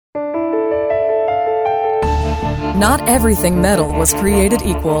Not everything metal was created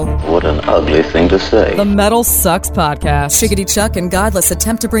equal. What an ugly thing to say. The Metal Sucks Podcast. Shiggity Chuck and Godless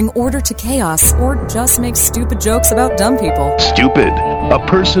attempt to bring order to chaos or just make stupid jokes about dumb people. Stupid. A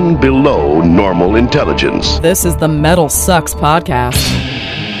person below normal intelligence. This is the Metal Sucks Podcast.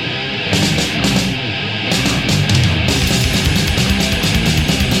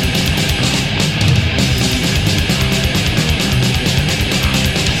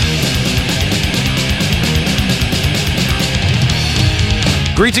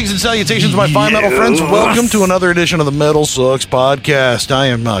 Greetings and salutations, my fine metal friends. Welcome to another edition of the Metal Sucks Podcast. I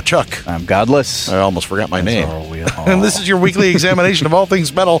am Chuck. I'm Godless. I almost forgot my name. And this is your weekly examination of all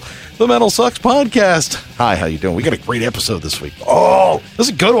things metal, the Metal Sucks Podcast. Hi, how you doing? We got a great episode this week. Oh, this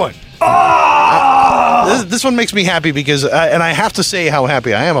is a good one. This one makes me happy because, and I have to say how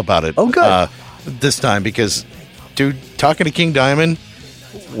happy I am about it. Oh, good. This time because, dude, talking to King Diamond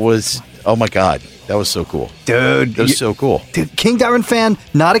was, oh my God. That was so cool. Dude. That was so cool. Dude, King Diamond fan,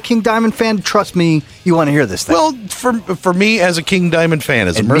 not a King Diamond fan, trust me, you want to hear this thing. Well, for me as a King Diamond fan,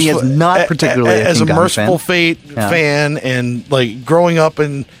 as a merciful, me as not particularly a as King a Diamond Merciful fan. Fate fan, and like growing up,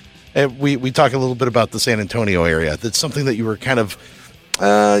 and we talk a little bit about the San Antonio area. That's something that you were kind of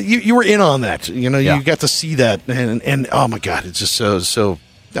you were in on that. You know, you got to see that, and oh my God, it's just so.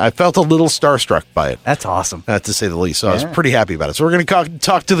 I felt a little starstruck by it. That's awesome. To say the least. So I was pretty happy about it. So we're going to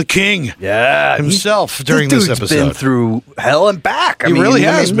talk to the King himself during this episode. He's been through hell and back. He really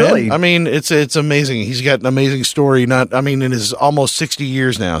has, man. Really. I mean, it's amazing. He's got an amazing story. In his almost 60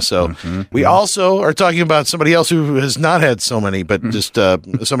 years now. So we also are talking about somebody else who has not had so many, but just so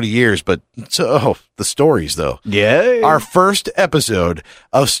many years. But the stories, though. Yeah. Our first episode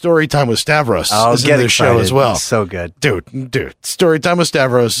of Storytime with Stavros is in this show as well. It's so good. Dude, Storytime with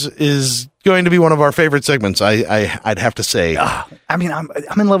Stavros is going to be one of our favorite segments. I'd have to say. I mean, I'm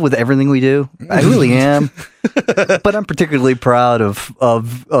in love with everything we do. I really am. But I'm particularly proud of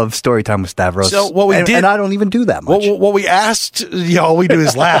Storytime with Stavros. So what we did, and I don't even do that much. What we asked, all we do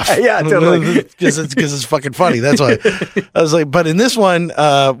is laugh. Yeah, totally. Because it's fucking funny. That's why I was like. But in this one,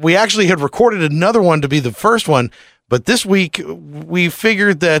 we actually had recorded another one to be the first one. But this week we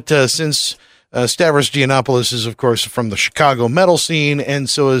figured that since Stavros Giannopoulos is, of course, from the Chicago metal scene, and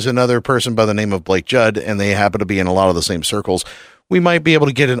so is another person by the name of Blake Judd, and they happen to be in a lot of the same circles. We might be able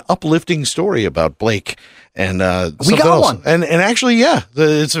to get an uplifting story about Blake and we got else. one. And actually,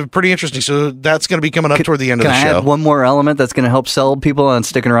 it's a pretty interesting. So that's going to be coming up toward the end of the show. Can I add one more element that's going to help sell people on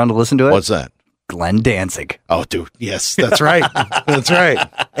sticking around to listen to it? What's that? Glenn Danzig. Oh, dude. Yes, that's right. That's right.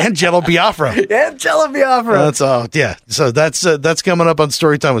 And Jello Biafra. That's all. Yeah. So that's coming up on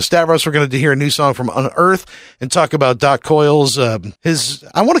Storytime with Stavros. We're going to hear a new song from Unearth and talk about Doc Coyle's, his,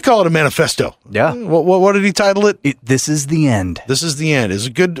 I want to call it a manifesto. Yeah. What did he title it? This is the end. This is the end. It's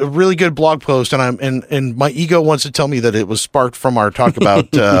a really good blog post. And my ego wants to tell me that it was sparked from our talk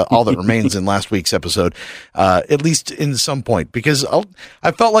about All That Remains in last week's episode, at least in some point, because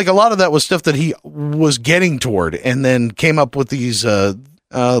I felt like a lot of that was stuff that he was getting toward, and then came up with these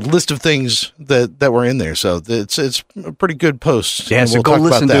list of things that were in there. So it's a pretty good post. Yeah, so go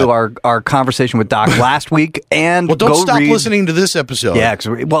listen to our conversation with Doc last week, and don't stop listening to this episode. Yeah,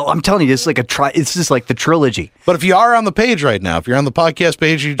 I'm telling you, it's like it's just like the trilogy. But if you are on the page right now, if you're on the podcast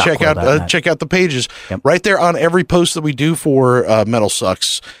page, you check out the pages. Yep. Right there on every post that we do for Metal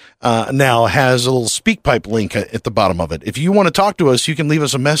Sucks. Now has a little SpeakPipe link at the bottom of it. If you want to talk to us, you can leave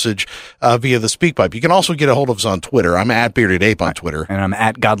us a message via the SpeakPipe. You can also get a hold of us on Twitter. I'm at Bearded Ape on Twitter, and I'm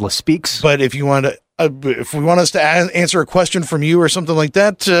at Godless Speaks. But if you want to, if we want us to answer a question from you or something like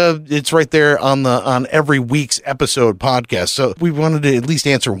that, it's right there on every week's episode podcast. So we wanted to at least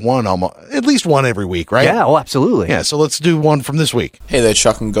answer at least one every week, right? Yeah, absolutely. Yeah, so let's do one from this week. Hey there,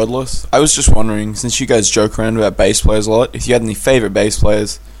 Chuck and Godless. I was just wondering, since you guys joke around about bass players a lot, if you had any favorite bass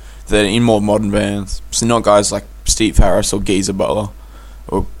players that are in more modern bands. So not guys like Steve Harris or Geezer Butler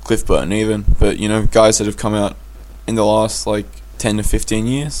or Cliff Burton even, but guys that have come out in the last 10 to 15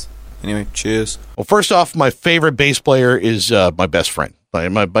 years. Anyway, cheers. Well, first off, my favorite bass player is my best friend.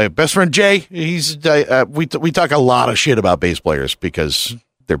 My best friend Jay. He's we talk a lot of shit about bass players because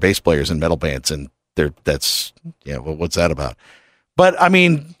they're bass players in metal bands, and what's that about? But I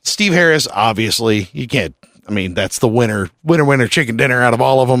mean, Steve Harris, obviously, you can't. I mean, that's the winner chicken dinner out of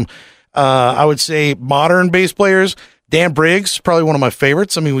all of them. I would say modern bass players, Dan Briggs, probably one of my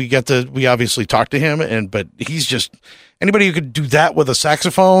favorites. I mean, we obviously talked to him, but he's just anybody who could do that with a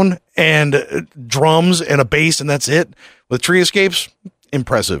saxophone and drums and a bass, and that's it with Tree Escapes.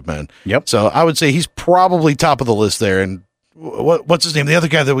 Impressive, man. Yep. So I would say he's probably top of the list there. And what's his name? The other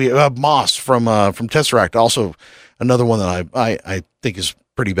guy that we Moss from Tesseract, also another one that I think is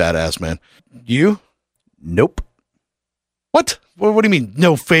pretty badass, man. You? Nope. What? What do you mean?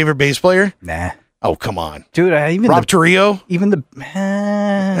 No favorite bass player? Nah. Oh, come on. Dude, Rob Torrio?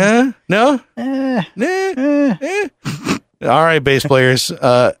 No? All right, bass players.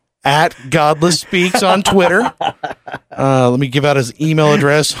 At Godless Speaks on Twitter. Let me give out his email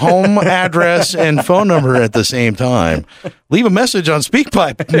address, home address, and phone number at the same time. Leave a message on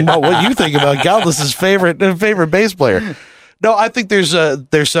SpeakPipe about what you think about Godless's favorite bass player. No, I think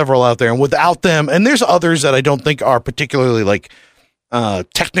there's several out there, and without them, and there's others that I don't think are particularly like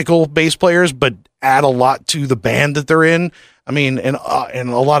technical bass players, but add a lot to the band that they're in. I mean, and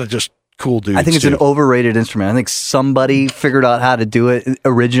a lot of just cool dudes. I think it's an overrated instrument. I think somebody figured out how to do it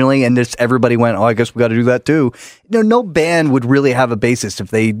originally, and just everybody went, "Oh, I guess we got to do that too." No band would really have a bassist if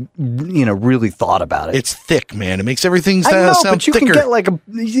they, really thought about it. It's thick, man. It makes everything I know, sound but you thicker. can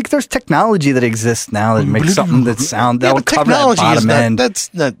get there's technology that exists now that makes something that would cover that bottom end.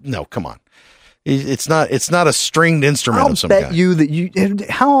 That's not. No, come on. It's not a stringed instrument of some kind. I'll bet you that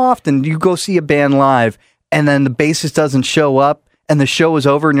how often do you go see a band live and then the bassist doesn't show up and the show is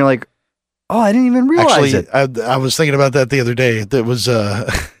over and you're like, oh, I didn't even realize it. I was thinking about that the other day. That was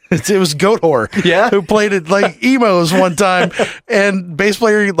it was Goat Whore, who played it like emos one time, and bass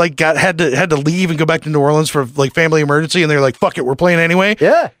player had to leave and go back to New Orleans for like family emergency, and they're like, "Fuck it, we're playing anyway."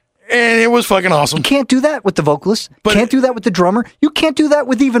 Yeah. And it was fucking awesome. You can't do that with the vocalist. You can't do that with the drummer. You can't do that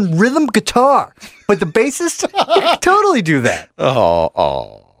with even rhythm guitar. But the bassist, you can totally do that.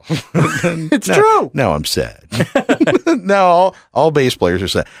 Oh. It's true. Now I'm sad. Now all bass players are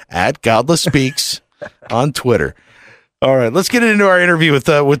sad. At Godless Speaks on Twitter. All right, let's get into our interview with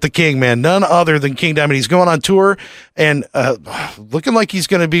the King, man. None other than King Diamond. He's going on tour and looking like he's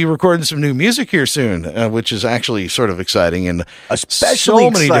going to be recording some new music here soon, which is actually sort of exciting and especially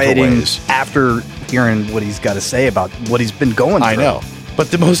so many different exciting ways. After hearing what he's got to say about what he's been going through. I know. But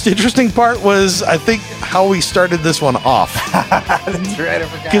the most interesting part was, I think, how we started this one off. That's right, I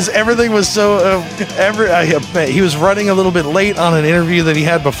forgot. Because everything was so... he was running a little bit late on an interview that he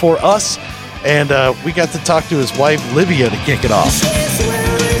had before us, and we got to talk to his wife, Livia, to kick it off.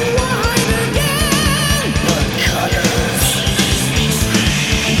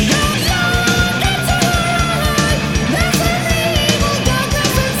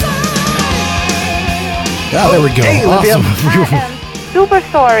 Oh, there we go. Hey, awesome. I am super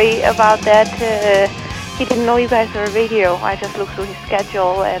sorry about that. He didn't know you guys were radio. I just looked through his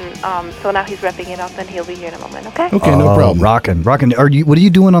schedule, and so now he's wrapping it up, and he'll be here in a moment. Okay? Okay, no problem. Rockin'. What are you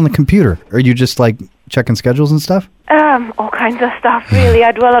doing on the computer? Are you just like checking schedules and stuff? All kinds of stuff, really.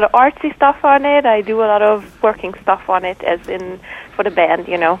 I do a lot of artsy stuff on it. I do a lot of working stuff on it, as in for the band,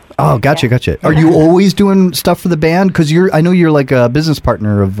 Oh, gotcha. Are you always doing stuff for the band? Because I know you're like a business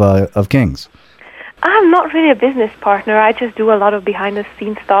partner of Kings. I'm not really a business partner. I just do a lot of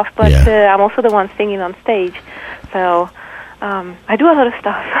behind-the-scenes stuff, but I'm also the one singing on stage. So I do a lot of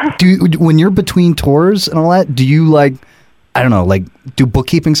stuff. When you're between tours and all that, do you do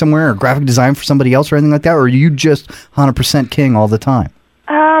bookkeeping somewhere or graphic design for somebody else or anything like that, or are you just 100% King all the time?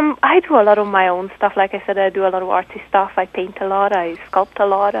 I do a lot of my own stuff. Like I said, I do a lot of artsy stuff. I paint a lot. I sculpt a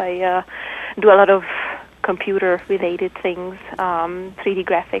lot. I do a lot of computer-related things, 3D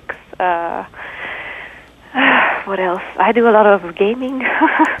graphics. What else? I do a lot of gaming.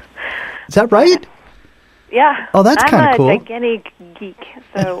 Is that right? Yeah. Oh, that's kind of cool. I'm a gigantic geek,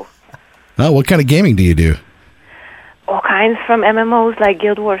 so... Oh, what kind of gaming do you do? All kinds, from MMOs like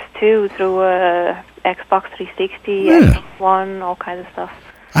Guild Wars 2 through Xbox 360, Xbox One, all kinds of stuff.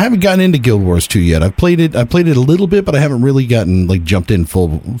 I haven't gotten into Guild Wars 2 yet. I played it a little bit, but I haven't really gotten jumped in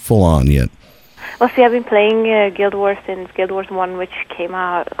full on yet. Well, see, I've been playing Guild Wars since Guild Wars 1, which came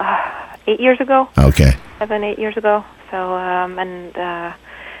out 8 years ago. Okay. 7-8 years ago. So,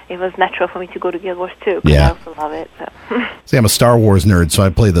 it was natural for me to go to Guild Wars 2, because I also love it. So. See, I'm a Star Wars nerd, so I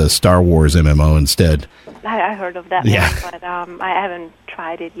play the Star Wars MMO instead. I heard of that one, but I haven't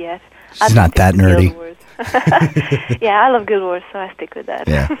tried it yet. It's not that nerdy. Yeah, I love Guild Wars, so I stick with that.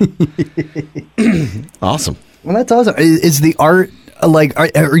 Yeah. Awesome. Well, that's awesome. Is the art...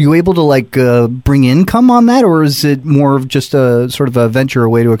 are you able to bring income on that, or is it more of just a sort of a venture, a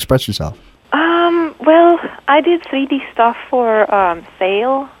way to express yourself? Well, I did 3D stuff for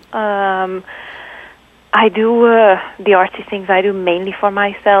sale. I do the artsy things. I do mainly for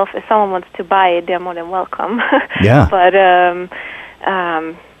myself. If someone wants to buy it, they're more than welcome. Yeah. But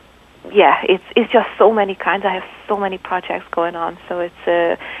it's just so many kinds. I have so many projects going on, so it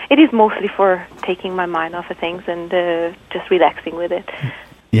is mostly for taking my mind off of things and just relaxing with it.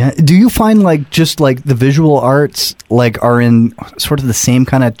 Yeah. Do you find the visual arts are in sort of the same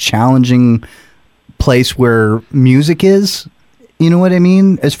kind of challenging place where music is? You know what I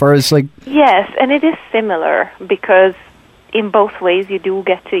mean? As far as Yes, and it is similar because in both ways you do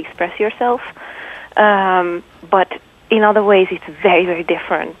get to express yourself, but in other ways it's very, very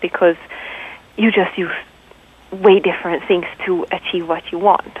different because you just use way different things to achieve what you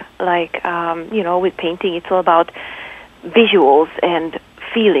want. Like, with painting, it's all about visuals and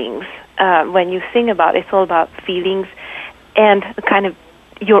feelings. When you sing about it, it's all about feelings and kind of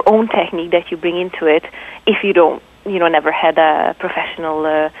your own technique that you bring into it. If you don't, never had a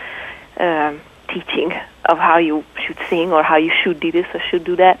professional teaching of how you should sing or how you should do this or should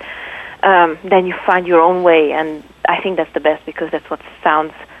do that, then you find your own way, and I think that's the best because that's what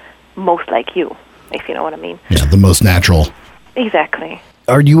sounds most like you, if you know what I mean. Yeah, the most natural. Exactly.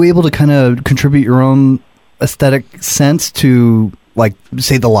 Are you able to kind of contribute your own aesthetic sense to, like,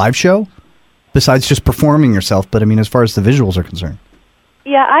 say, the live show? Besides just performing yourself, but I mean, as far as the visuals are concerned.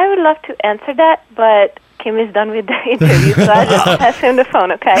 Yeah, I would love to answer that, but Kim is done with the interview, so I'll just pass him the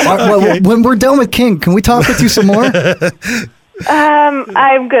phone, okay? Well, when we're done with King, can we talk with you some more?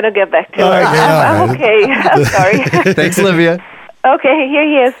 I'm going to get back to it. I'm okay. I'm sorry. Thanks, Olivia. Okay, here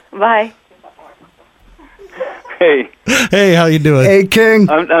he is. Bye. Hey, how you doing? Hey, King.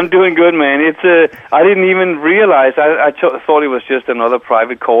 I'm doing good, man. It's I didn't even realize. I thought it was just another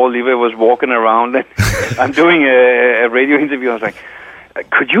private call. Olivia was walking around, and I'm doing a radio interview. I was like,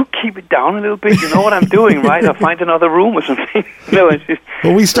 could you keep it down a little bit? You know what I'm doing, right? I'll find another room or something. And she's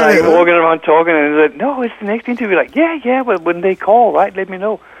we started walking around talking, and I said, no, it's the next interview. Like, yeah, but when they call, right, let me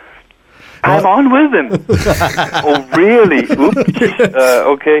know. I'm on with them. Oh, really? Oops.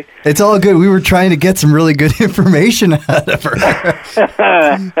 Okay. It's all good. We were trying to get some really good information out of her.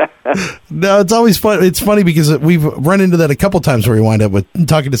 No, it's always fun. It's funny because we've run into that a couple times where we wind up with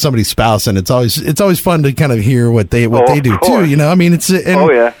talking to somebody's spouse, and it's always fun to kind of hear what they do too. I mean, it's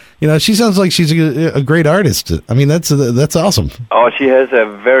she sounds like she's a great artist. I mean, that's awesome. Oh, she has a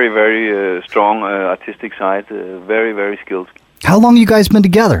very, very strong artistic side. Very, very skilled. How long you guys been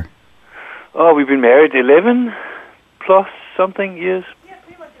together? Oh, we've been married 11 plus something years. Yeah,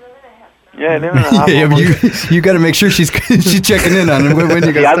 pretty much 11 and a half. Yeah, you got to make sure she's checking in on it when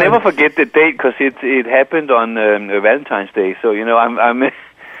you guys. I'll never forget the date because it happened on Valentine's Day. So I'm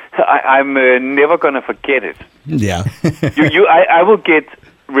never gonna forget it. Yeah. I will get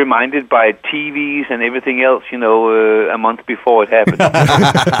reminded by TVs and everything else, a month before it happened.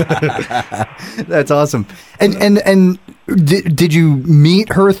 That's awesome. And did you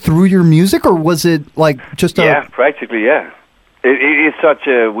meet her through your music, or was it like just Yeah, practically, yeah. It's such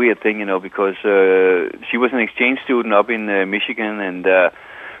a weird thing, because she was an exchange student up in Michigan and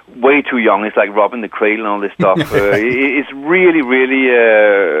way too young. It's like robbing the cradle and all this stuff. It's really, really...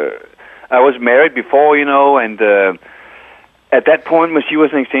 I was married before, and... at that point, when she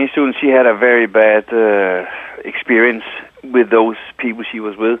was an exchange student, she had a very bad experience with those people she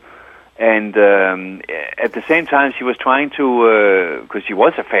was with. And at the same time, she was trying to, because she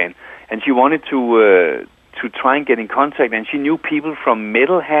was a fan, and she wanted to try and get in contact. And she knew people from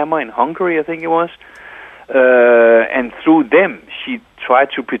Metal Hammer in Hungary, I think it was. And through them, she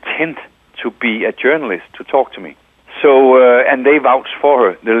tried to pretend to be a journalist to talk to me. So, and they vouched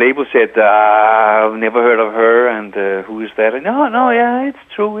for her. The label said, I've never heard of her, and who is that? And, no, yeah, it's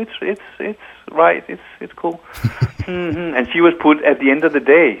true. It's right. It's cool. Mm-hmm. And she was put at the end of the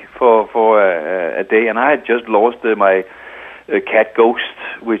day for a day, and I had just lost my cat Ghost,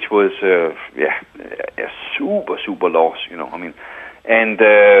 which was a super loss. I mean, and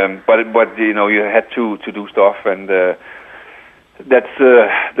but you had to do stuff, and that's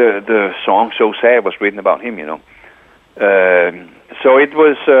the song "So Sad" was written about him. So it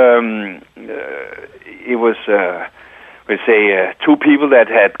was let's say two people that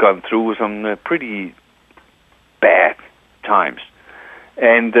had gone through some pretty bad times,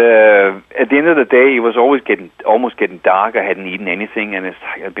 and at the end of the day, it was almost getting dark. I hadn't eaten anything, and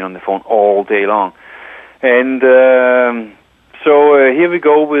I'd been on the phone all day long, and so here we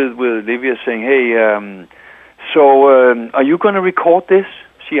go with Olivia saying, "Hey, so are you going to record this?"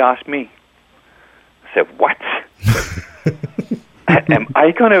 She asked me. I said, "What?" Am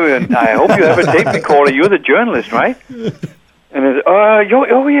I gonna? I hope you have a tape recorder. You're the journalist, right? And I said,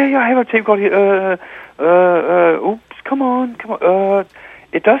 I have a tape recorder. Oops, come on.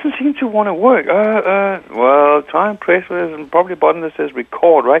 It doesn't seem to want to work. Well, try and press there's probably a button that says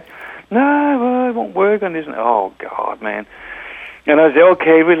record, right? No, it won't work on this. Oh God, man. And I said,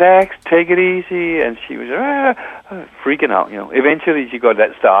 okay, relax, take it easy. And she was freaking out, Eventually she got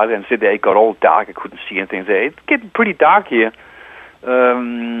that started and said that it got all dark. I couldn't see anything. I said, it's getting pretty dark here.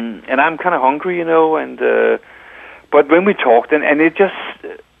 And I'm kind of hungry, and but when we talked, and it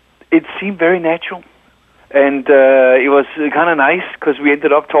seemed very natural. And it was kind of nice because we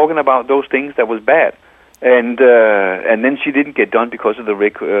ended up talking about those things that was bad. And then she didn't get done because of the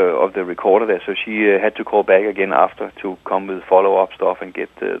recorder there, so she had to call back again after to come with follow-up stuff and get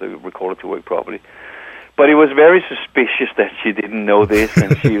the recorder to work properly. But it was very suspicious that she didn't know this,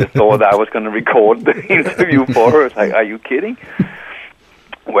 and she thought I was going to record the interview for her. It's like, are you kidding?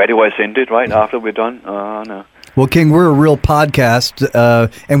 Where do I send it? Right after we're done? Oh, no. Well, King, we're a real podcast,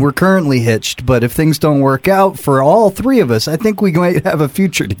 and we're currently hitched, but if things don't work out for all three of us, I think we might have a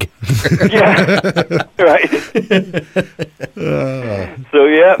future together. Yeah, right. So,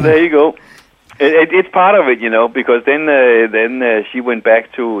 yeah, there you go. It's part of it, you know, because then she went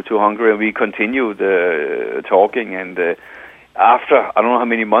back to Hungary and we continued talking. And after, I don't know how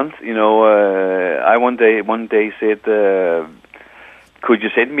many months, you know, I one day said, could you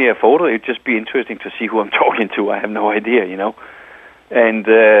send me a photo? It'd just be interesting to see who I'm talking to. I have no idea, you know. And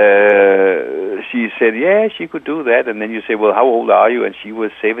she said, yeah, she could do that. And then you say, well, how old are you? And she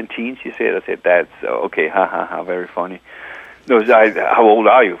was 17, she said. I said, that's okay, ha, ha, ha, very funny. No, how old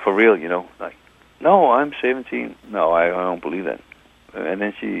are you, for real, you know? Like, no, I'm 17. No, I don't believe that. And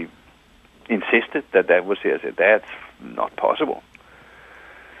then she insisted that was it. I said, that's not possible.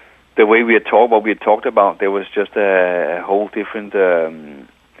 The way we had talked, what we had talked about, there was just a whole different...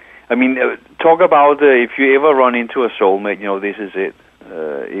 talk about if you ever run into a soulmate, you know, this is it.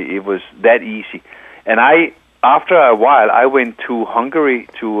 It was that easy. And after a while, I went to Hungary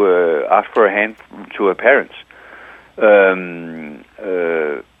to ask for a hand to her parents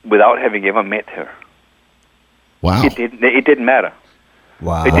without having ever met her. Wow. It didn't matter.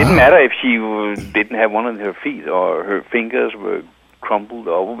 Wow. It didn't matter if she didn't have one of her feet or her fingers were crumpled.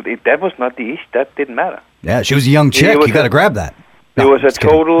 That was not the issue. That didn't matter. Yeah, she was a young chick. You got to grab that. There was a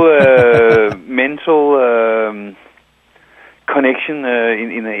total mental connection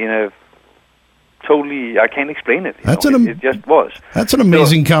in a totally. I can't explain it. It just was. That's an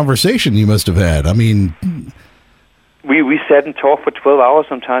amazing conversation you must have had. I mean, we sat and talked for 12 hours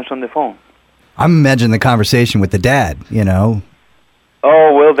sometimes on the phone. I'm imagining the conversation with the dad. You know.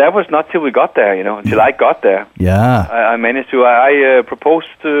 Oh, well, that was not till we got there, you know, until I got there. Yeah. I managed to, I proposed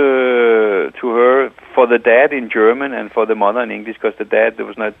to her for the dad in German and for the mother in English, because the dad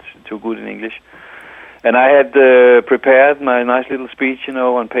was not too good in English. And I had prepared my nice little speech, you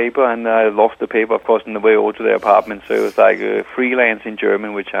know, on paper, and I lost the paper, of course, on the way over to their apartment. So it was like freelance in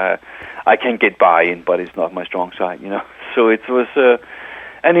German, which I can get by in, but it's not my strong side, you know. So it was...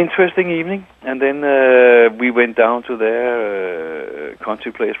 an interesting evening, and then we went down to their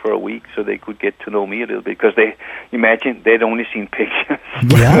country place for a week so they could get to know me a little bit, because imagine they'd only seen pictures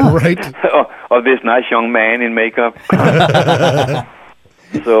right. of this nice young man in makeup.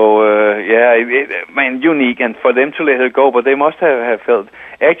 So, unique, and for them to let her go, but they must have felt,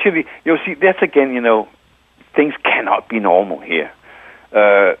 actually, you see, that's again, you know, things cannot be normal here.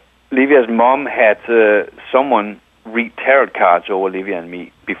 Livia's mom had someone read tarot cards over Livia and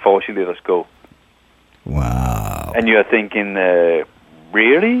me before she let us go. Wow. And you're thinking,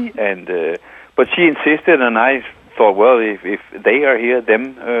 really? And but she insisted, and I thought, well, if they are here,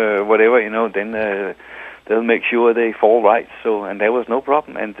 them, whatever, you know, then they'll make sure they fall right. So, and there was no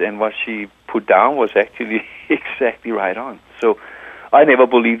problem. And what she put down was actually exactly right on. So I never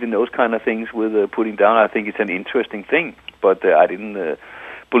believed in those kind of things with putting down. I think it's an interesting thing, but I didn't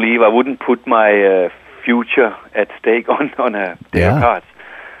believe, I wouldn't put my future at stake on a their cards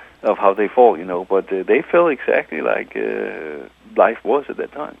of how they fall, you know. But they felt exactly like life was at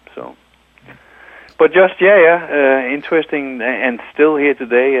that time. So, but just interesting, and still here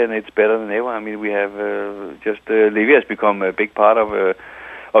today, and it's better than ever. I mean, we have Livia has become a big part of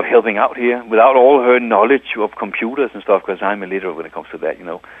helping out here. Without all her knowledge of computers and stuff, because I'm illiterate when it comes to that, you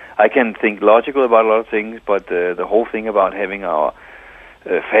know. I can think logical about a lot of things, but the whole thing about having our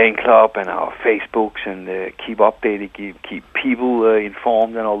fan club and our Facebooks and keep updated, keep people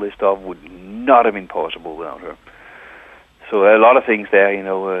informed and all this stuff would not have been possible without her. So a lot of things there, you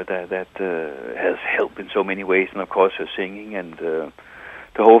know, that has helped in so many ways, and of course her singing and the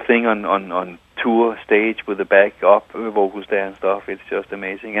whole thing on tour stage with the back up vocals there and stuff. It's just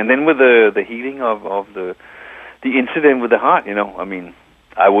amazing. And then with the healing of the incident with the heart, you know, I mean,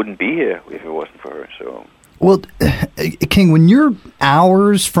 I wouldn't be here if it wasn't for her. So. Well, King, when you're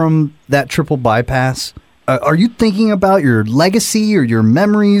hours from that triple bypass, are you thinking about your legacy or your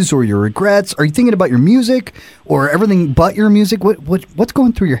memories or your regrets? Are you thinking about your music or everything but your music? What's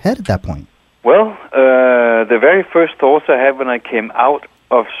going through your head at that point? Well, the very first thoughts I had when I came out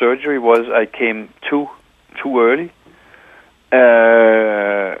of surgery was I came too early,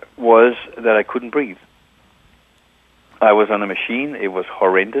 was that I couldn't breathe. I was on a machine. It was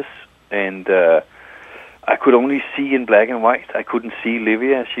horrendous, and I could only see in black and white. I couldn't see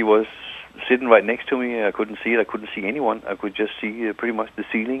Livia. She was sitting right next to me. I couldn't see it. I couldn't see anyone. I could just see pretty much the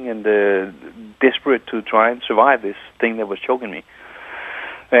ceiling, and desperate to try and survive this thing that was choking me.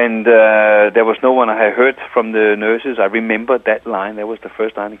 And there was no one. I had heard from the nurses. I remembered that line. That was the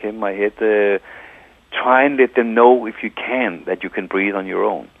first line that came in my head. Try and let them know, if you can, that you can breathe on your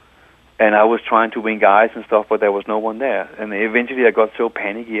own. And I was trying to wink eyes and stuff, but there was no one there. And eventually I got so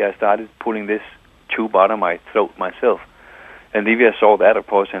panicky, I started pulling this tube out of my throat myself. And Livia saw that, of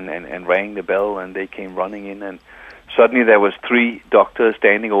course, and rang the bell, and they came running in. And suddenly there was 3 doctors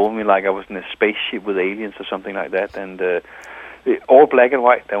standing over me like I was in a spaceship with aliens or something like that. And all black and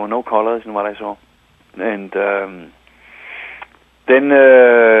white. There were no colors in what I saw. And then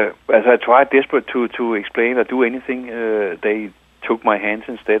as I tried desperate to explain or do anything, they took my hands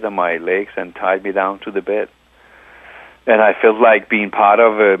instead of my legs and tied me down to the bed. And I felt like being part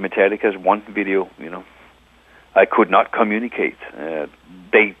of Metallica's One video, you know. I could not communicate.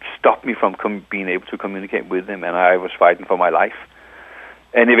 They stopped me from being able to communicate with them, and I was fighting for my life.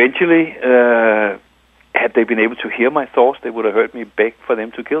 And eventually, had they been able to hear my thoughts, they would have heard me beg for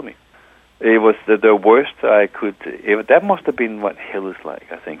them to kill me. It was the worst I could ever. That must have been what hell is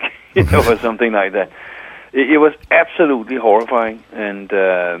like, I think, you know, or something like that. It was absolutely horrifying, and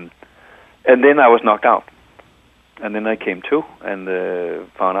then I was knocked out. And then I came to and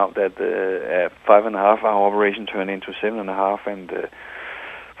found out that a 5.5-hour operation turned into 7.5, and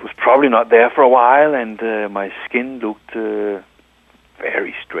was probably not there for a while. And my skin looked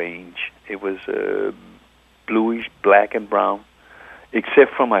very strange. It was bluish, black and brown,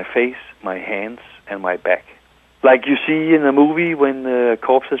 except for my face, my hands, and my back, like you see in a movie when the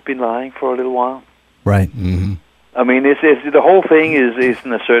corpse has been lying for a little while. Right. Mm-hmm. I mean, it's the whole thing is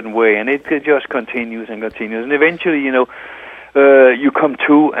in a certain way, and it just continues and continues, and eventually, you know, you come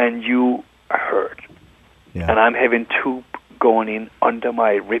to and you hurt, and I'm having tube going in under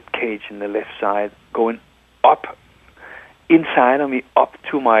my rib cage in the left side, going up inside of me, up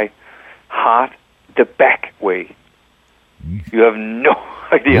to my heart, the back way. You have no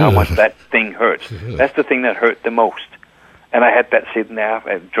idea how much that thing hurts. That's the thing that hurt the most, and I had that sitting there,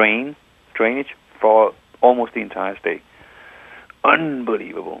 drainage for almost the entire stay.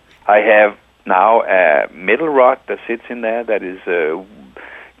 Unbelievable. I have now a metal rod that sits in there that is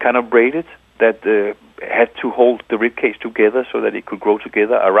kind of braided, that had to hold the rib cage together so that it could grow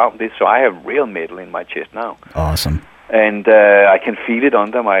together around this. So I have real metal in my chest now. Awesome. And I can feel it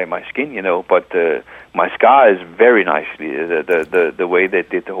under my skin, you know, but my scar is very nicely, the way they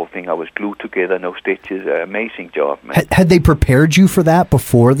did the whole thing. I was glued together, no stitches, amazing job, man. Had they prepared you for that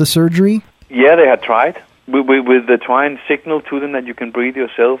before the surgery? Yeah, they had tried. With the try and signal to them that you can breathe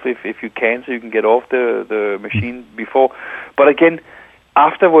yourself if you can, so you can get off the machine before. But again,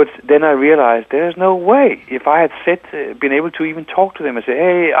 afterwards, then I realized there's no way. If I had been able to even talk to them and say,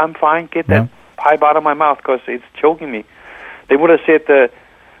 hey, I'm fine, get that pipe out of my mouth because it's choking me, they would have said,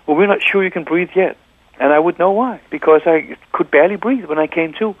 well, we're not sure you can breathe yet. And I would know why, because I could barely breathe when I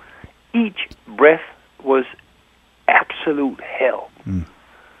came to. Each breath was absolute hell.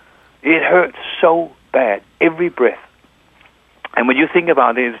 It hurt so bad, every breath. And when you think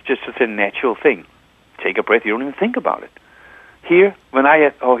about it, it's just such a natural thing. Take a breath, you don't even think about it. Here, when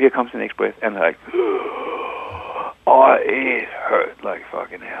here comes the next breath, and like, it hurt like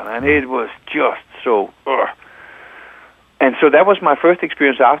fucking hell. And it was just so, And so that was my first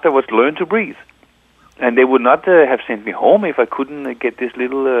experience afterwards, learn to breathe. And they would not have sent me home if I couldn't get this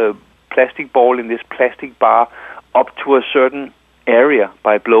little plastic ball in this plastic bar up to a certain area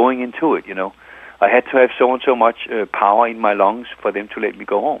by blowing into it, you know. I had to have so and so much power in my lungs for them to let me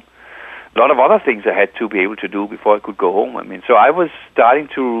go home. A lot of other things I had to be able to do before I could go home. I mean, so I was starting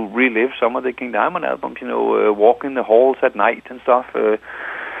to relive some of the King Diamond albums, you know, walking the halls at night and stuff.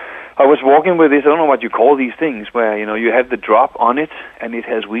 I was walking with this, I don't know what you call these things, where, you know, you have the drop on it and it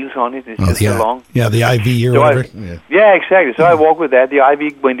has wheels on it. It's just long. Yeah, the IV or whatever. Yeah, exactly. So I walked with that. The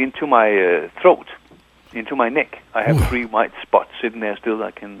IV went into my throat, into my neck. I have 3 white spots sitting there still.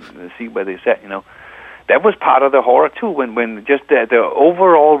 I can see where they sat, you know. That was part of the horror, too, when just the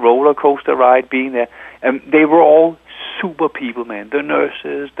overall roller coaster ride being there. They were all super people, man. The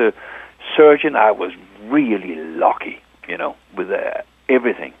nurses, the surgeon. I was really lucky, you know, with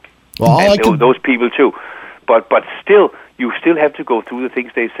everything. Well, and those people, too. But still, you still have to go through the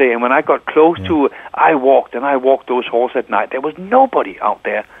things they say. And when I got close to I walked those halls at night. There was nobody out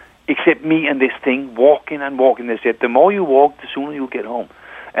there except me and this thing walking and walking. They said, the more you walk, the sooner you get home.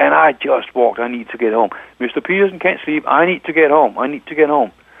 And I just walked. I need to get home. Mr. Peterson can't sleep. I need to get home. I need to get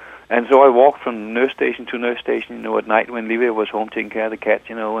home. And so I walked from nurse station to nurse station, you know, at night when Livia was home taking care of the cat,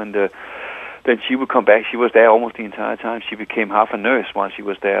 you know, and then she would come back. She was there almost the entire time. She became half a nurse while she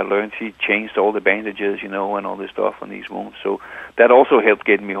was there. Learned, she changed all the bandages, and all this stuff on these wounds. So that also helped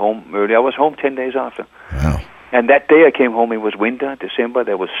getting me home early. I was home 10 days after. Wow. And that day I came home, it was winter, December.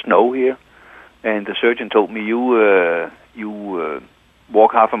 There was snow here. And the surgeon told me, you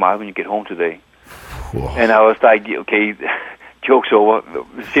walk half a mile when you get home today. Whoa. And I was like, okay, joke's over.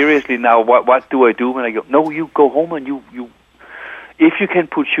 Seriously, now what do I do when I go? No, you go home and you if you can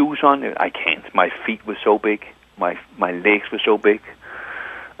put shoes on. I can't. My feet were so big. My legs were so big.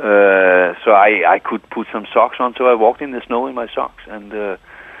 So I could put some socks on. So I walked in the snow in my socks and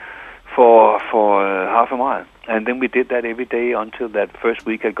for half a mile. And then we did that every day until that first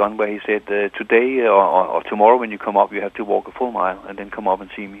week had gone, where he said, today or tomorrow when you come up, you have to walk a full mile and then come up and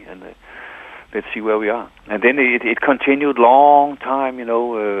see me, and let's see where we are. And then it continued long time,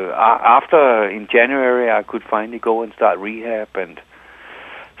 after in January I could finally go and start rehab and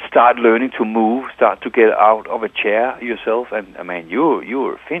start learning to move, start to get out of a chair yourself. And I mean,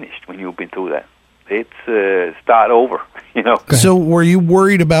 you're finished when you've been through that. It's start over, So were you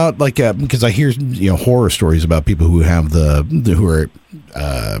worried about because I hear horror stories about people who have the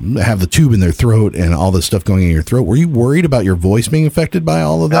tube in their throat and all this stuff going in your throat. Were you worried about your voice being affected by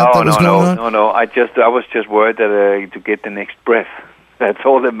all of that was going on? No. I was just worried that to get the next breath. That's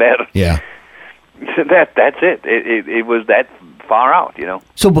all that mattered. Yeah. That's it. It was that far out,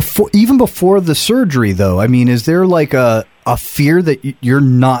 So even before the surgery, though, I mean, is there like a fear that you're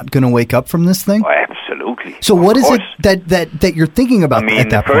not going to wake up from this thing? Oh, absolutely. So what is it that you're thinking about at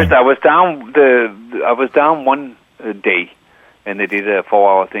that first point? I was down one day, and they did a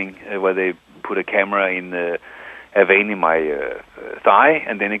 4-hour thing where they put a camera in a vein in my thigh,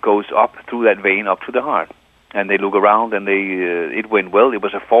 and then it goes up through that vein up to the heart. And they look around, and it went well. It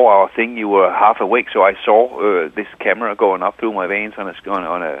was a 4-hour thing. You were half awake, so I saw this camera going up through my veins on a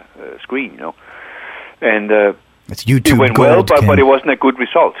screen, And it's YouTube it went gold, well, but it wasn't a good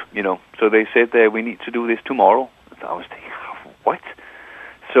result, So they said we need to do this tomorrow. So I was thinking, what?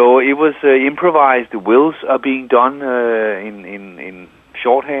 So it was improvised. The wills are being done in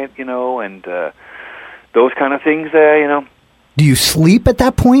shorthand, and those kind of things there, Do you sleep at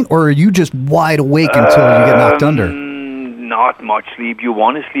that point, or are you just wide awake until you get knocked under? Not much sleep. You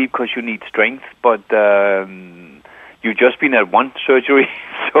want to sleep because you need strength, but you've just been at one surgery,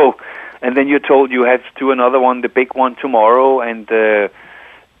 and then you're told you have to do another one, the big one tomorrow, and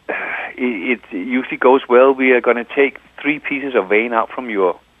it usually goes well. We are going to take 3 pieces of vein out from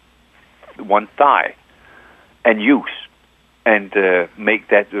your one thigh and make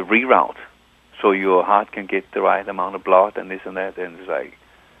that reroute, so your heart can get the right amount of blood and this and that. And it's like,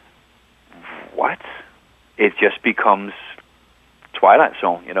 what? It just becomes Twilight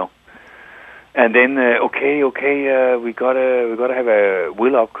Zone, And then we gotta have a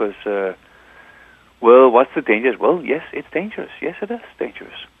will up because what's the danger? Well, yes, it's dangerous. Yes, it is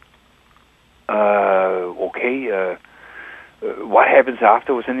dangerous. What happens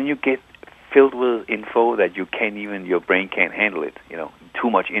afterwards? And then you get filled with info that your brain can't handle it. Too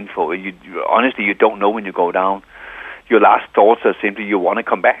much info. Honestly, you don't know when you go down. Your last thoughts are simply you want to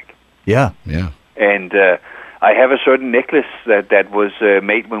come back. Yeah. And I have a certain necklace that was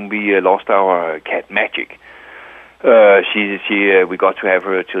made when we lost our cat Magic. We got to have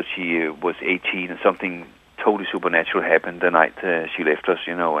her till she was 18, and something totally supernatural happened the night she left us.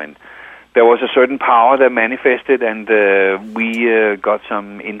 And there was a certain power that manifested, and we got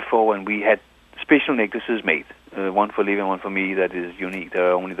some info, and we had special necklaces made. One for Livy and one for me that is unique. There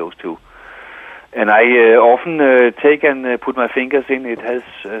are only those 2. And I often take and put my fingers in. It has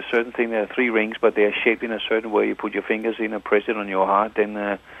a certain thing. There are 3 rings, but they are shaped in a certain way. You put your fingers in and press it on your heart. Then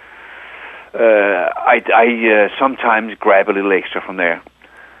I sometimes grab a little extra from there.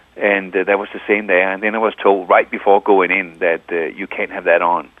 And that was the same there. And then I was told right before going in that you can't have that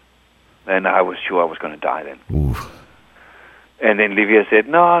on. And I was sure I was going to die then. Oof. And then Livia said,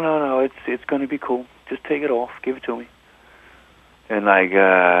 no, it's going to be cool. Just take it off. Give it to me. And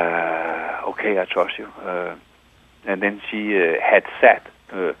okay, I trust you. And then she had sat.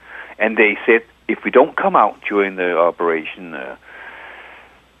 And they said, if we don't come out during the operation,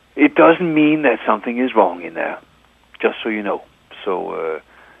 it doesn't mean that something is wrong in there. Just so you know. So,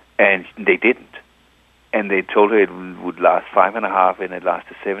 and they didn't. And they told her it would last 5.5, and it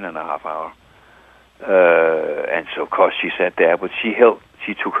lasted 7.5 hours. And so, of course, she sat there, but she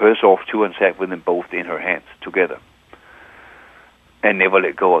took hers off too and sat with them both in her hands together, and never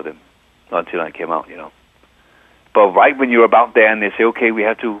let go of them until I came out. But right when you're about there, and they say, "Okay, we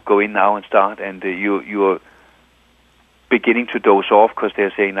have to go in now and start," and you're beginning to doze off because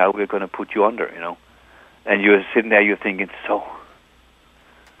they're saying, "Now we're going to put you under," and you're sitting there, you're thinking, "So,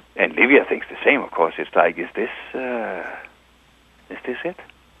 And Livia thinks the same, of course. It's like, is this it?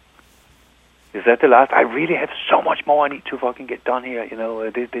 Is that the last? I really have so much more I need to fucking get done here.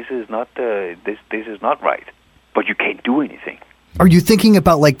 This is not this is not right. But you can't do anything. Are you thinking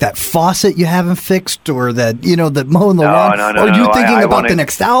about like that faucet you haven't fixed, or that that mowing the lawn? No. Are you thinking about the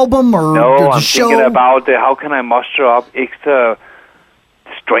next album or no? the I'm show? thinking about how can I muster up extra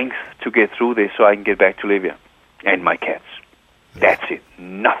strength to get through this so I can get back to Livia and my cats. That's it.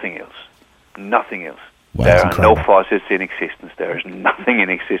 Nothing else. Nothing else. Wow, there are incredible. no faucets in existence. There is nothing in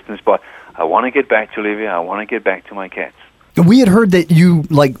existence. But I want to get back to Livia. I want to get back to my cats. We had heard that you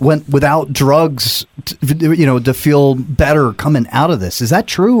went without drugs, to feel better coming out of this. Is that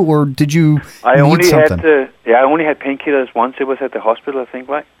true, or did you I need only something? I only had painkillers once. It was at the hospital, I think,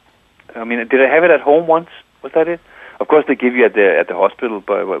 right? I mean, did I have it at home once? Was that it? Of course, they give you at the hospital,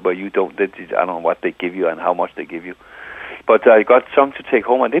 but you don't. I don't know what they give you and how much they give you. But I got some to take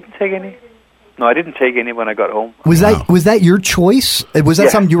home. I didn't take any. No, I didn't take any when I got home. Was that your choice? Was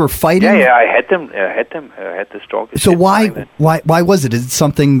that something you were fighting? Yeah, I had them. I had the strongest. So why was it? Is it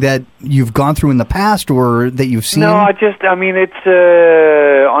something that you've gone through in the past or that you've seen? No, it's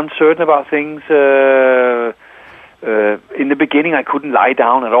uncertain about things. In the beginning, I couldn't lie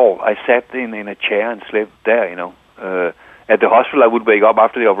down at all. I sat in a chair and slept there, At the hospital, I would wake up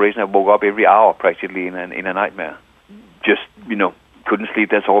after the operation. I woke up every hour practically in a nightmare. Just, couldn't sleep.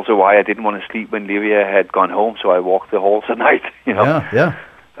 That's also why I didn't want to sleep when Livia had gone home, so I walked the halls at night, Yeah.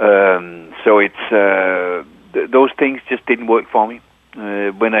 So it's those things just didn't work for me.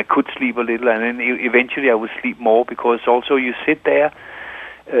 When I could sleep a little, and then eventually I would sleep more, because also you sit there.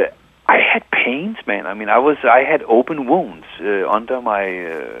 I had pains, man. I mean, I had open wounds under my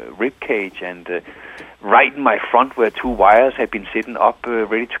rib cage and right in my front where two wires had been sitting up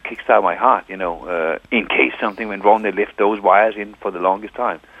ready to kickstart my heart, in case something went wrong. They left those wires in for the longest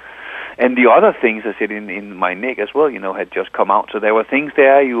time. And the other things I said in my neck as well, had just come out. So there were things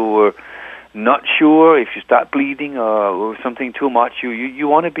there you were not sure if you start bleeding or something too much. You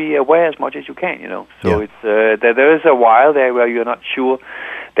want to be aware as much as you can, So it's there is a while there where you're not sure.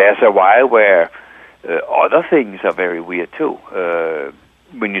 There's a while where other things are very weird too.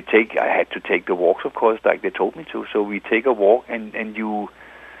 When I had to take the walks, of course, like they told me to. So we take a walk, and you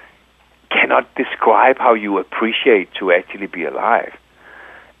cannot describe how you appreciate to actually be alive.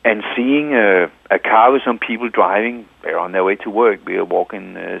 And seeing a car with some people driving, they're on their way to work. We are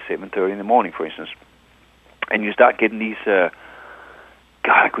walking 7:30 in the morning, for instance. And you start getting these, God,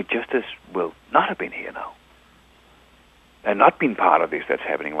 I could just as well not have been here now. And not been part of this that's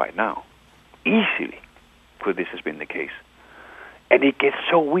happening right now. Easily could this has been the case. And it gets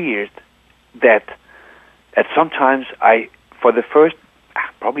so weird that at sometimes for the first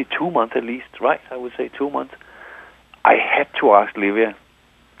probably 2 months at least, right? I would say 2 months, I had to ask Livia.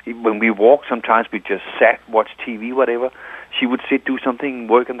 When we walked, sometimes we just sat, watched TV, whatever. She would sit, do something,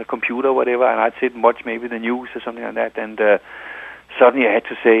 work on the computer, whatever, and I'd sit and watch maybe the news or something like that. And suddenly I had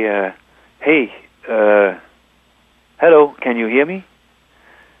to say, hey, hello, can you hear me?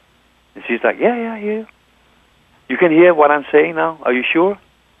 And she's like, yeah, I hear you. You can hear what I'm saying now? Are you sure?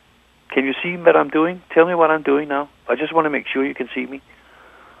 Can you see what I'm doing? Tell me what I'm doing now. I just want to make sure you can see me.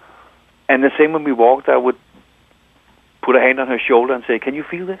 And the same when we walked, I would put a hand on her shoulder and say, can you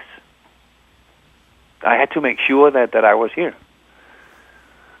feel this? I had to make sure that I was here.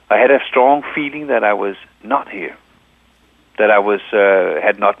 I had a strong feeling that I was not here, that I was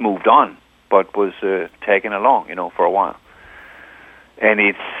had not moved on, but was taken along, for a while. And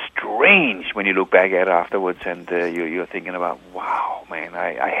it's strange when you look back at it afterwards, and you're thinking about, wow, man,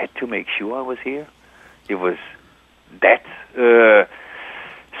 I had to make sure I was here. It was that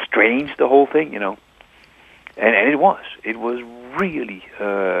strange, the whole thing, And it was. It was really.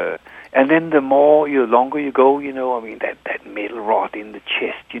 And then the longer you go, that metal rod in the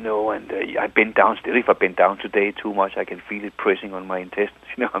chest, and I bend down still. If I bend down today too much, I can feel it pressing on my intestines.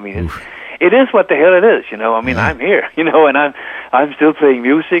 It is what the hell it is. I'm here. And I'm still playing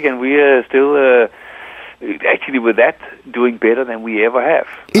music, and we are still actually with that doing better than we ever have.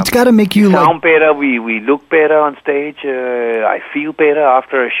 It's got to make you sound better. We look better on stage. I feel better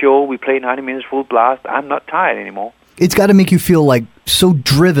after a show. We play 90 minutes full blast. I'm not tired anymore. It's got to make you feel like so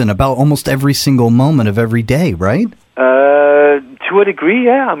driven about almost every single moment of every day, right? To a degree,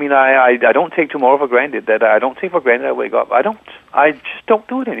 yeah. I mean, I don't take tomorrow for granted. That I don't take for granted I wake up. I don't. I just don't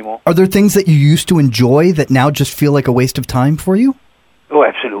do it anymore. Are there things that you used to enjoy that now just feel like a waste of time for you? Oh,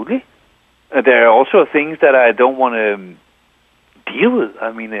 absolutely. There are also things that I don't want to deal with.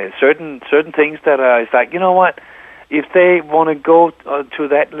 I mean, certain things that it's like, you know what? If they want to go to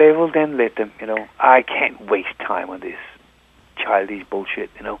that level, then let them. I can't waste time on this. childish bullshit,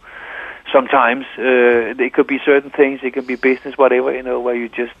 Sometimes there could be certain things, it could be business, whatever, where you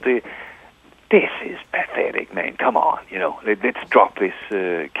just, this is pathetic, man, come on, let's drop this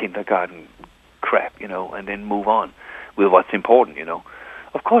kindergarten crap, and then move on with what's important,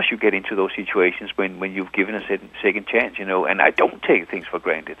 Of course you get into those situations when you've given a second chance, and I don't take things for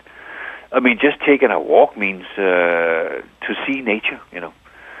granted. I mean, just taking a walk means to see nature,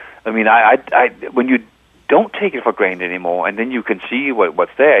 I mean, I when you don't take it for granted anymore, and then you can see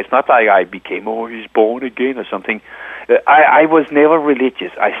what's there. It's not like I became, he's born again or something. I was never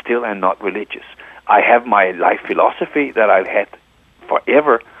religious. I still am not religious. I have my life philosophy that I've had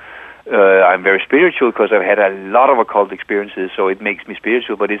forever. I'm very spiritual because I've had a lot of occult experiences, so it makes me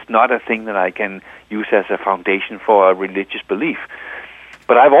spiritual, but it's not a thing that I can use as a foundation for a religious belief.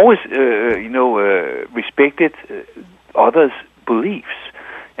 But I've always, respected others' beliefs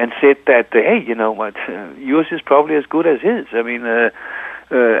and said that, hey, yours is probably as good as his. I mean,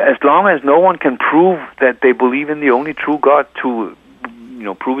 as long as no one can prove that they believe in the only true God to,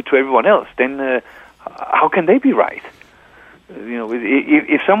 prove it to everyone else, then how can they be right?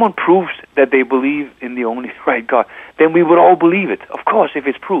 If someone proves that they believe in the only right God, then we would all believe it, of course, if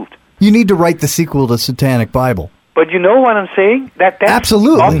it's proved. You need to write the sequel to Satanic Bible. But you know what I'm saying? That's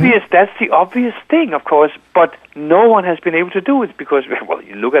absolutely obvious. That's the obvious thing, of course. But no one has been able to do it because, well,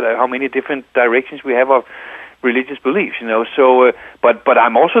 you look at how many different directions we have of religious beliefs, So, but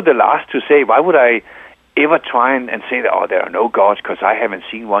I'm also the last to say, why would I ever try and say that, there are no gods because I haven't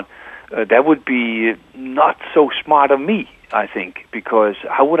seen one? That would be not so smart of me, I think, because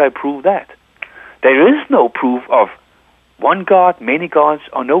how would I prove that? There is no proof of one God, many gods,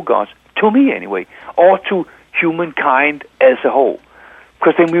 or no gods, to me anyway, or to humankind as a whole,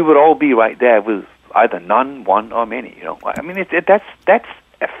 because then we would all be right there with either none, one, or many. I mean, that's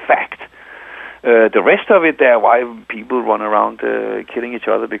a fact. The rest of it, why people run around killing each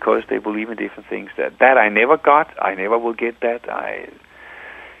other because they believe in different things. That I never got. I never will get that.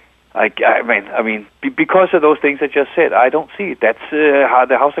 I mean, because of those things I just said, I don't see it. That's how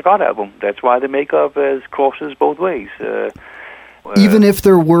the House of God album. That's why the makeup crosses both ways. Even if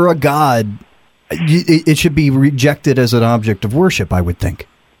there were a God, it should be rejected as an object of worship, I would think.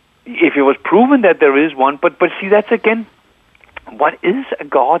 If it was proven that there is one, but see, that's again, what is a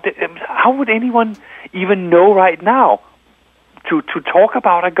God? How would anyone even know right now to talk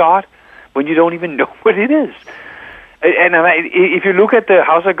about a God when you don't even know what it is? And if you look at the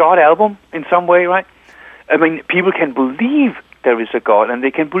House of God album in some way, right? I mean, people can believe there is a God, and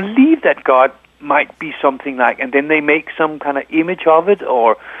they can believe that God might be something like, and then they make some kind of image of it,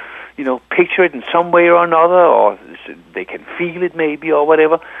 or picture it in some way or another, or they can feel it maybe, or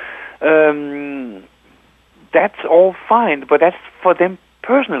whatever. That's all fine, but that's for them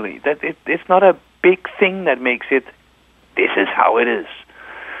personally. That it's not a big thing that makes it, this is how it is.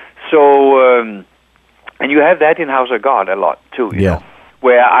 So, and you have that in House of God a lot, too, you know,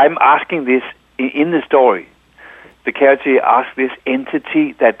 where I'm asking this, in the story, the character asks this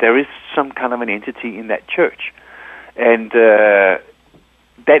entity, that there is some kind of an entity in that church. And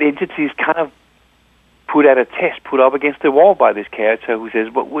that entity is kind of put at a test, put up against the wall by this character who says,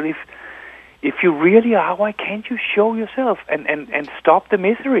 well, if you really are, why can't you show yourself and stop the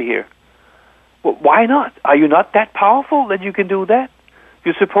misery here? Well, why not? Are you not that powerful that you can do that?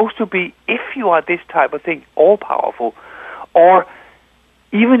 You're supposed to be, if you are this type of thing, all-powerful. Or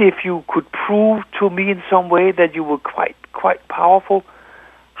even if you could prove to me in some way that you were quite powerful,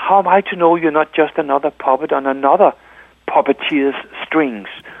 how am I to know you're not just another puppet on another puppeteer's strings?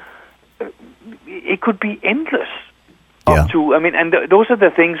 It could be endless. Yeah. Those are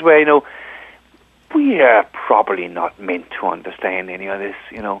the things where, we are probably not meant to understand any of this,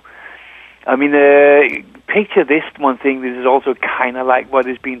 I mean, picture this one thing. This is also kind of like what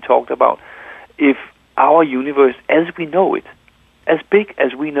is being talked about. If our universe, as we know it, as big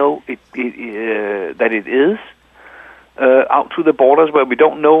as we know it that it is, out to the borders where we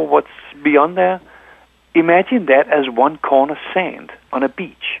don't know what's beyond there, imagine that as one corner sand on a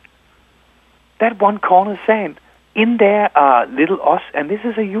beach. That one corner sand, in there are little us, and this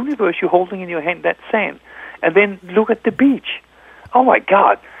is a universe you're holding in your hand, that sand. And then look at the beach. Oh my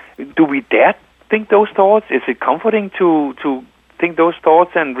God. Do we dare think those thoughts? Is it comforting to think those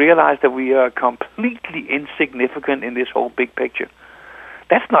thoughts and realize that we are completely insignificant in this whole big picture?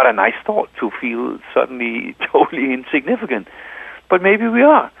 That's not a nice thought, to feel suddenly totally insignificant. But maybe we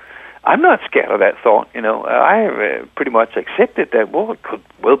are. I'm not scared of that thought. I have pretty much accepted that, well, it could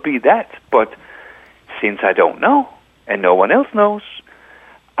well be that. But since I don't know, and no one else knows,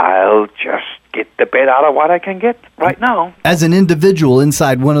 I'll just get the best out of what I can get right now. As an individual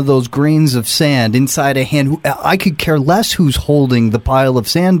inside one of those grains of sand, inside a hand, I could care less who's holding the pile of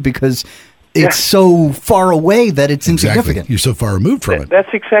sand because it's so far away that it's insignificant. You're so far removed from it.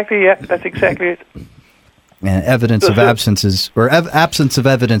 That's exactly it. And evidence of absence is, or absence of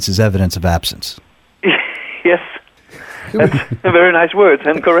evidence is evidence of absence. Yes. That's a very nice words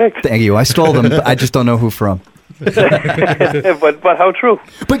and correct. Thank you. I stole them. I just don't know who from. but how true.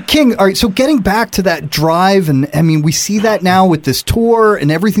 But King, all right, so getting back to that drive, and I mean, we see that now with this tour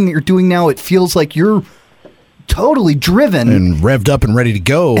and everything that you're doing now, it feels like you're totally driven. And revved up and ready to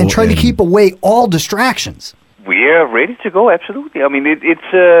go. And trying to keep away all distractions. We're ready to go, absolutely. I mean,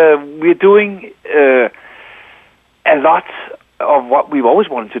 we're doing a lot of what we've always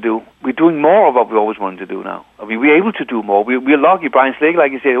wanted to do. We're doing more of what we always wanted to do now. I mean, we're able to do more. We're lucky. Brian Slake,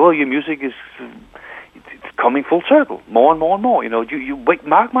 like you said, well, your music is it's coming full circle, more and more and more. You know, you wait,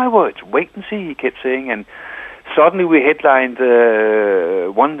 mark my words, wait and see, he kept saying. And suddenly we headlined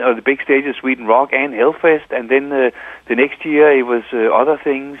one of the big stages, Sweden Rock and Hellfest, and then the next year it was other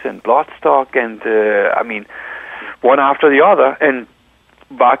things and Bloodstock, and I mean, one after the other. And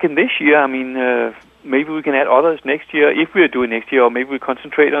back in this year, I mean, maybe we can add others next year, if we're doing next year, or maybe we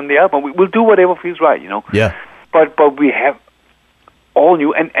concentrate on the album. We'll do whatever feels right, you know. Yeah. But we have all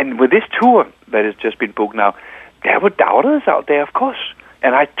new, and with this tour that has just been booked now, there were doubters out there, of course,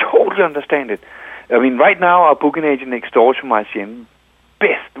 and I totally understand it. I mean, right now, our booking agent next door to Marcien,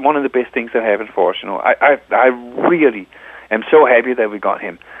 one of the best things that happened for us, you know. I really am so happy that we got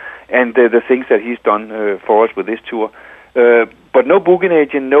him, and the things that he's done for us with this tour. But no booking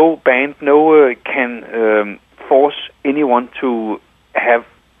agent, no band, can force anyone to have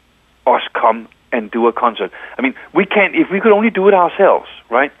us come and do a concert. I mean, we can't, if we could only do it ourselves,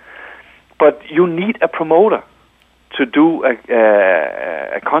 right? But you need a promoter to do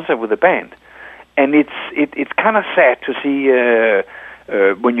a concert with a band. And it's kind of sad to see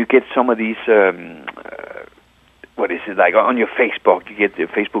when you get some of these, what is it, like on your Facebook,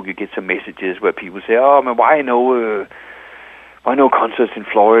 you get some messages where people say, oh, man, why no concerts in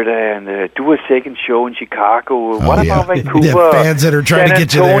Florida, and do a second show in Chicago. What about Vancouver? The fans that are trying San to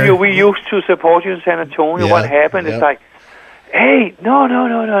get you Antonio, there. we used to support you in San Antonio. What happened? It's like, hey, no,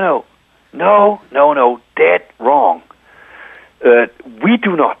 dead wrong. We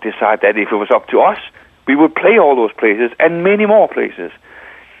do not decide that. If it was up to us, we would play all those places and many more places.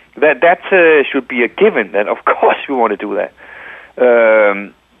 That should be a given. That of course we want to do that.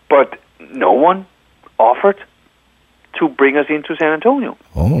 But no one offered to bring us into San Antonio.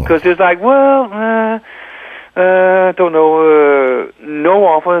 Because it's like, well, don't know, no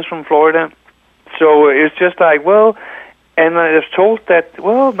offers from Florida. So it's just like, well, and I was told that,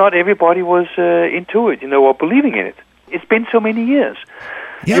 well, not everybody was into it, you know, or believing in it. It's been so many years.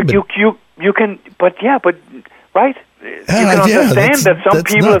 Yeah, you can, right? You can understand that some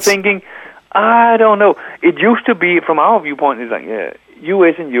people are thinking, I don't know. It used to be, from our viewpoint, it's like,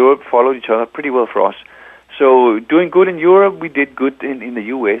 U.S. and Europe followed each other pretty well for us. So doing good in Europe, we did good in the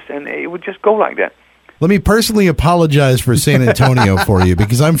U.S., and it would just go like that. Let me personally apologize for San Antonio for you,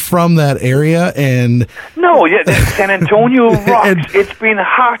 because I'm from that area, and... No, San Antonio rocks. It's been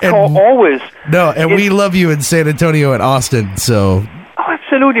hardcore always. No, and we love you in San Antonio and Austin, so... Oh,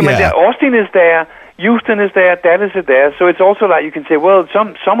 absolutely. Yeah. Man, Austin is there, Houston is there, Dallas is there, so it's also like you can say, well,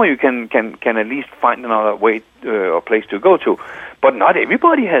 some of you can at least find another way or place to go to. But not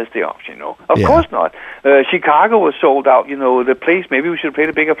everybody has the option, you know. Of course not. Chicago was sold out, you know, the place, maybe we should play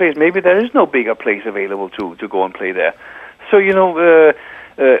the bigger place. Maybe there is no bigger place available to go and play there. So, you know,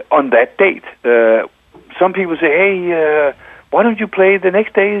 on that date, some people say, hey, why don't you play the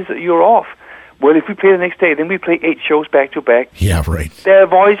next day you're off? Well, if we play the next day, then we play 8 shows back to back. Yeah, right. Their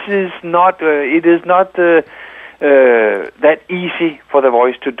voice is not, it is not that easy for the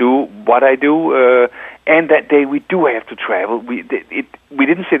voice to do what I do. And that day we do have to travel. We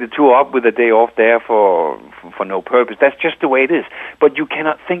didn't set the tour up with a day off there for no purpose. That's just the way it is. But you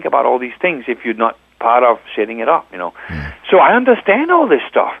cannot think about all these things if you're not part of setting it up, you know. So I understand all this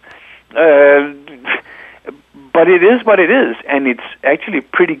stuff. But it is what it is, and it's actually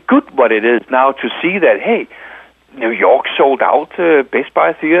pretty good what it is now to see that, hey, New York sold out Best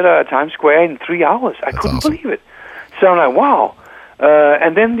Buy Theater at Times Square in 3 hours. I couldn't believe it. So I'm like, wow.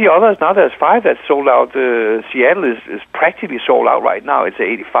 And then the others, now there's 5 that's sold out. Seattle is practically sold out right now. It's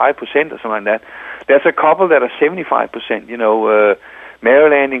 85% or something like that. There's a couple that are 75%, you know,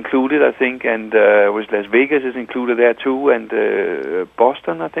 Maryland included, I think, and was Las Vegas is included there too, and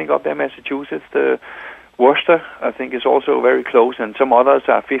Boston, I think, up there, Massachusetts, Worcester, I think, is also very close, and some others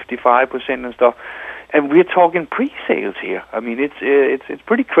are 55% and stuff. and we're talking pre-sales here. I mean, it's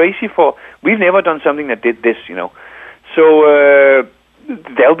pretty crazy. We've never done something that did this, you know. So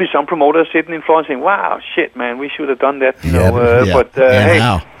there'll be some promoters sitting in Florence saying, "Wow, shit, man, we should have done that," you know. But hey,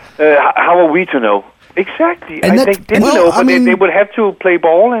 how are we to know? Exactly. And they didn't know, but they would have to play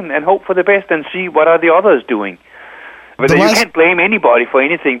ball and hope for the best and see what are the others doing. But you can't blame anybody for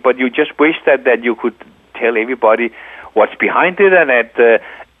anything, but you just wish that you could tell everybody what's behind it, and that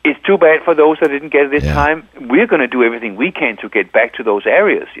it's too bad for those that didn't get it this time. We're going to do everything we can to get back to those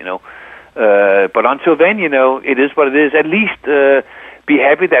areas, you know. But until then, you know, it is what it is. At least be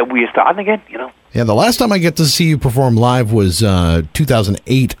happy that we are starting again, you know. Yeah, the last time I get to see you perform live was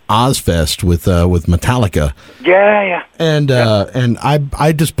 2008 Ozfest with Metallica. Yeah. And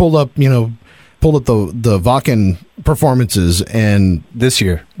I just pulled up the Wacken performances and this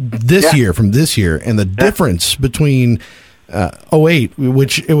year, from this year, and the difference between 08,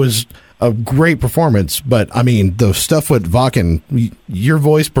 which it was a great performance, but I mean the stuff with Wacken, your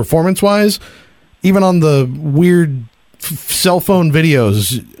voice performance wise, even on the weird cell phone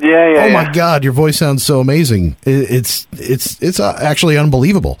videos. Oh my God, your voice sounds so amazing. It's actually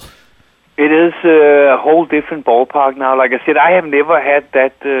unbelievable. It is a whole different ballpark now. Like I said, I have never had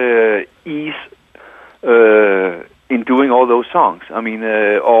that ease in doing all those songs. I mean,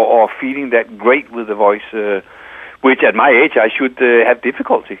 or feeling that great with the voice, which at my age I should have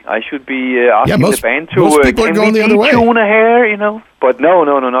difficulty. I should be asking the band to can we tune a hair, you know. But no,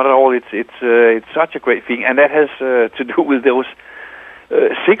 not at all. It's such a great thing, and that has to do with those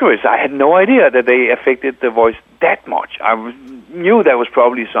cigarettes. I had no idea that they affected the voice that much. I knew there was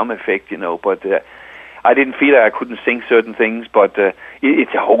probably some effect, you know, but I didn't feel that I couldn't sing certain things. But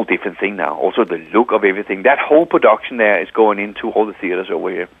it's a whole different thing now. Also, the look of everything. That whole production there is going into all the theaters over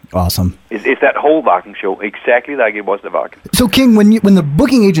here. Awesome. It's that whole Wacken show, exactly like it was the Wacken. So, King, when the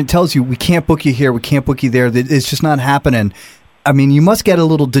booking agent tells you, we can't book you here, we can't book you there, that it's just not happening, I mean, you must get a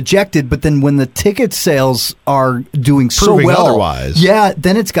little dejected, but then when the ticket sales are doing so well, otherwise,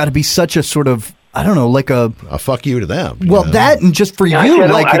 then it's got to be such a sort of, I don't know, like a fuck you to them. Well, that and just for you, I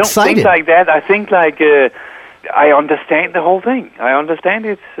like excited. I don't think like that. I think like I understand the whole thing. I understand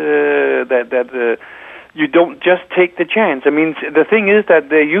it's that you don't just take the chance. I mean, the thing is that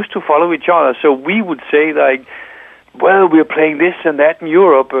they used to follow each other, so we would say like, well, we're playing this and that in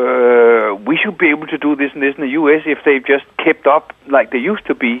Europe. We should be able to do this and this in the U.S. if they've just kept up like they used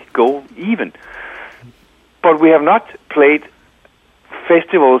to be, go even. But we have not played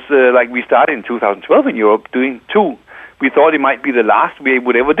festivals like we started in 2012 in Europe, doing 2. We thought it might be the last we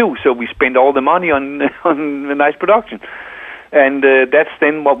would ever do, so we spent all the money on a nice production. And that's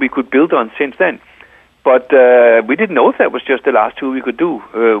then what we could build on since then. But we didn't know if that was just the last 2 we could do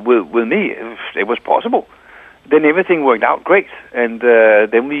with me. It was possible. Then everything worked out great, and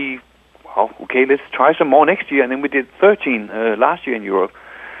then okay, let's try some more next year, and then we did 13 last year in Europe,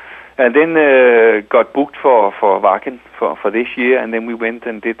 and then got booked for Wacken for this year, and then we went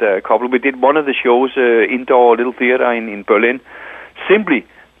and did a couple. We did one of the shows, indoor little theater in Berlin, simply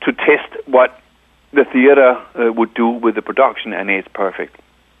to test what the theater would do with the production, and it's perfect.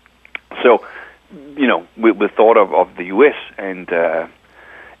 So, you know, we thought of the US, and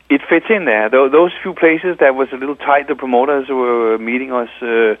it fits in there. Those few places that was a little tight, the promoters were meeting us,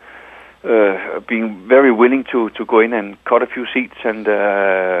 being very willing to go in and cut a few seats and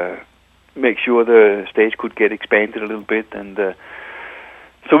make sure the stage could get expanded a little bit, and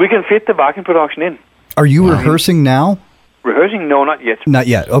so we can fit the Wacken production in. Are you rehearsing now? Rehearsing? No, not yet. Not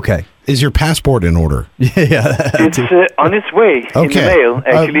yet. Okay. Is your passport in order? It's on its way in the mail.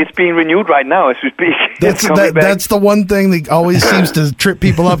 Actually, it's being renewed right now as we speak. That's the one thing that always seems to trip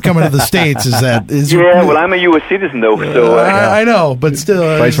people up coming to the States is that. Well, I'm a U.S. citizen, though. So I know, but still.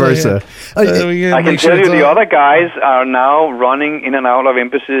 Vice versa. I can tell you the other guys are now running in and out of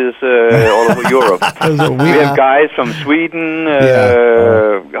embassies all over Europe. We have guys from Sweden,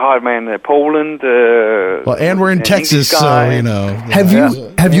 Poland. And we're in Texas, so, you know.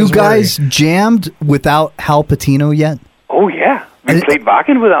 Have you guys jammed without Hal Patino yet? Oh, yeah. We played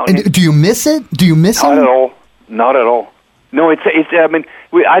Wacken without him. Do you miss it? Do you miss him? Not at all. Not at all. No, it's. I mean,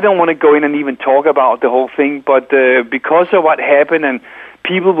 I don't want to go in and even talk about the whole thing, but because of what happened, and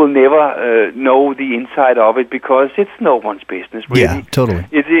people will never know the inside of it because it's no one's business, really. Yeah, totally.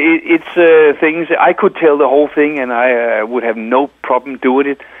 It's things. I could tell the whole thing, and I would have no problem doing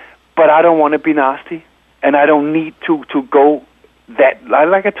it, but I don't want to be nasty, and I don't need to go that,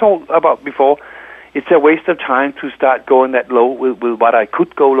 like I told about before, it's a waste of time to start going that low with what I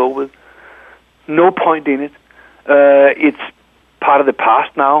could go low with. No point in it. It's part of the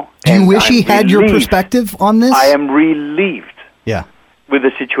past now. Do you wish he had your perspective on this? I am relieved with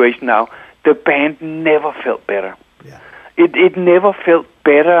the situation now the band never felt better. Yeah. It never felt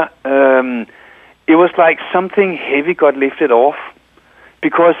better. It was like something heavy got lifted off,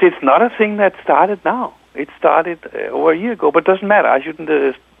 because it's not a thing that started now. It started over a year ago, but it doesn't matter. I shouldn't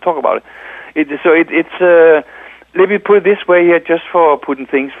talk about it. Let me put it this way here, just for putting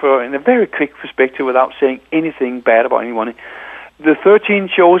things in a very quick perspective without saying anything bad about anyone. The 13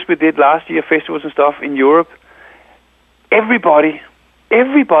 shows we did last year, festivals and stuff in Europe, everybody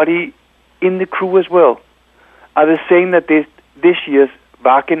in the crew as well are the same that this year's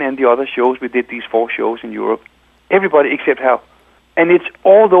Wacken and the other shows, we did these 4 shows in Europe. Everybody except Hal. And it's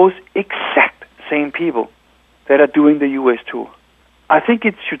all those exact same people that are doing the US tour. I think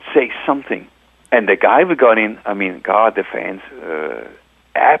it should say something. And the guy we got in, I mean, God, the fans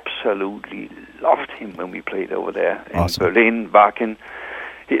absolutely loved him when we played over there in Berlin. Wacken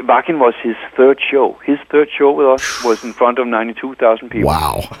was his 3rd show. His 3rd show with us was in front of 92,000 people.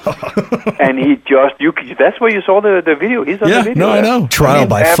 Wow. And he that's where you saw the video. He's on the video. No, I know. Trial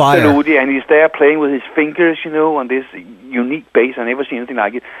by fire. Absolutely, and he's there playing with his fingers, on this unique bass. I've never seen anything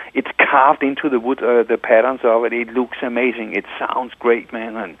like it. It's carved into the wood, the patterns of it. It looks amazing. It sounds great,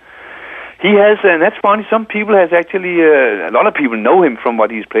 man. And he has, and that's funny, some people has actually, a lot of people know him from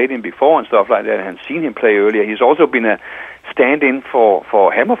what he's played in before and stuff like that, and seen him play earlier. He's also been a stand-in for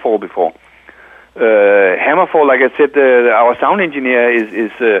Hammerfall before. Hammerfall, like I said, our sound engineer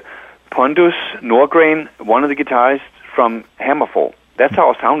is Pondus Norgren, one of the guitarists from Hammerfall. That's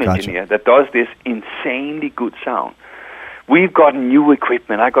our sound engineer that does this insanely good sound. We've got new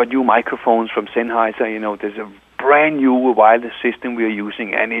equipment. I got new microphones from Sennheiser. There's a brand new wireless system we are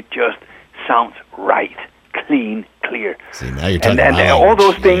using, and it just sounds right, clean, clear. See, now you're talking and all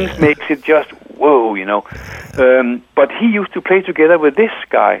those things makes it just whoa, but he used to play together with this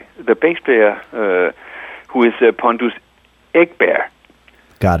guy, the bass player, who is Pondus Ekberg.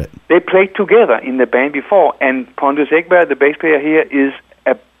 Got it. They played together in the band before, and Pondus Ekberg, the bass player here, is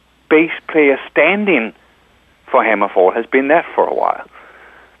a bass player stand-in for Hammerfall, has been that for a while.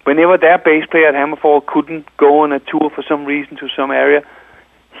 Whenever their bass player at Hammerfall couldn't go on a tour for some reason to some area,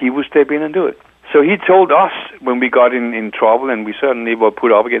 he would step in and do it. So he told us when we got in trouble, and we certainly were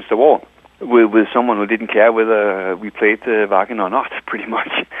put up against the wall with someone who didn't care whether we played Wacken or not, pretty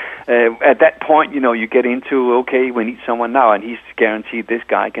much. At that point, you get into, okay, we need someone now, and he's guaranteed this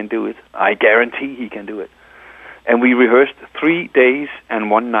guy can do it. I guarantee he can do it. And we rehearsed 3 days and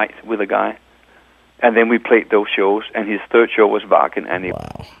 1 night with a guy, and then we played those shows, and his 3rd show was Wacken, and it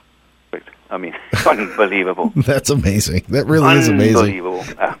was unbelievable. That's amazing. That really is amazing. Unbelievable.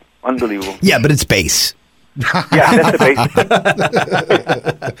 Unbelievable. Yeah, but it's bass. Yeah, that's the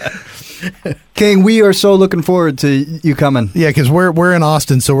bass. King, we are so looking forward to you coming. Yeah, because we're in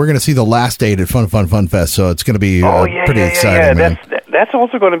Austin, so we're going to see the last date at Fun Fest, so it's going to be pretty exciting, man. That's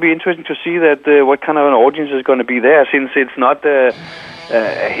also going to be interesting to see that what kind of an audience is going to be there, since it's not a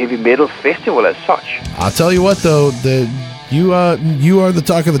heavy metal festival as such. I'll tell you what, though, you are the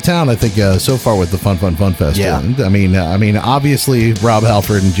talk of the town, I think, so far with the Fun Fest. Yeah. I mean, obviously Rob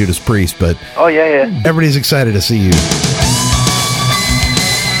Halford and Judas Priest, but everybody's excited to see you.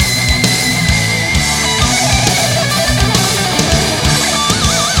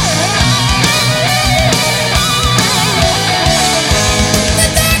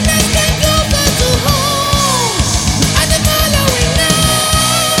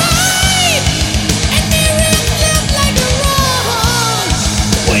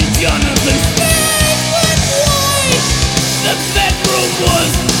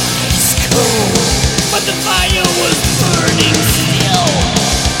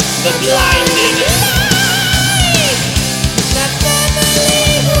 Where I began.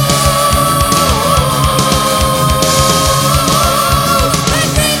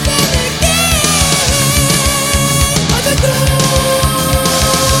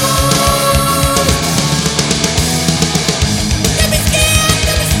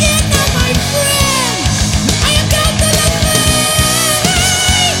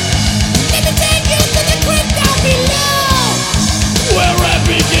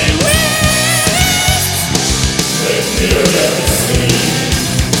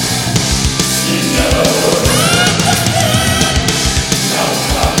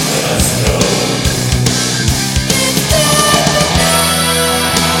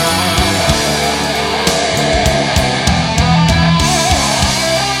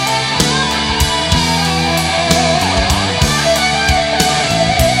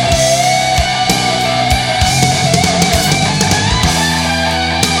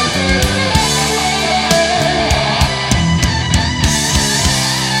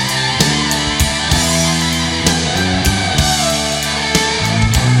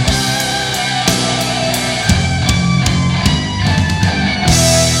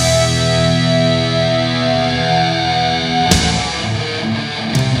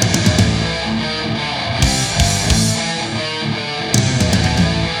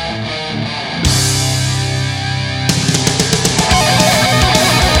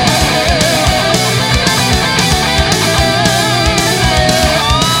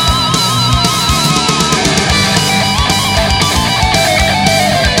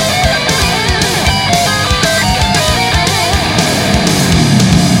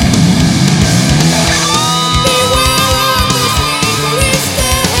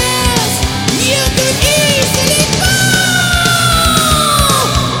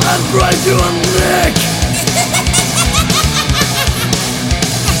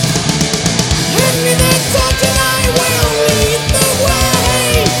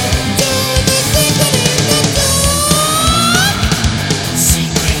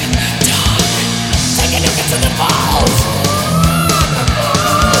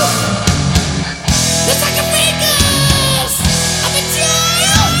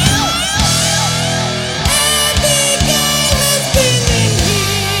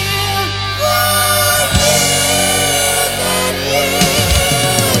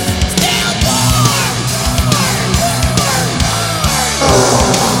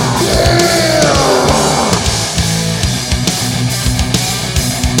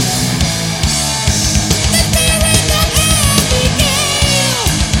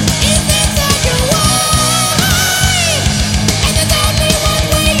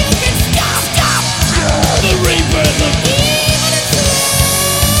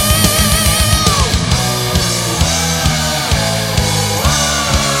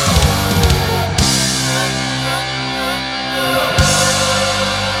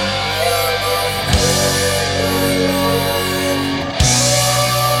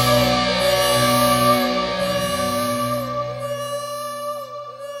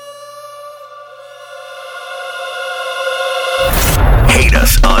 Hate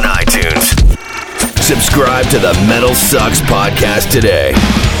us on iTunes. Subscribe to the Metal Sucks podcast today.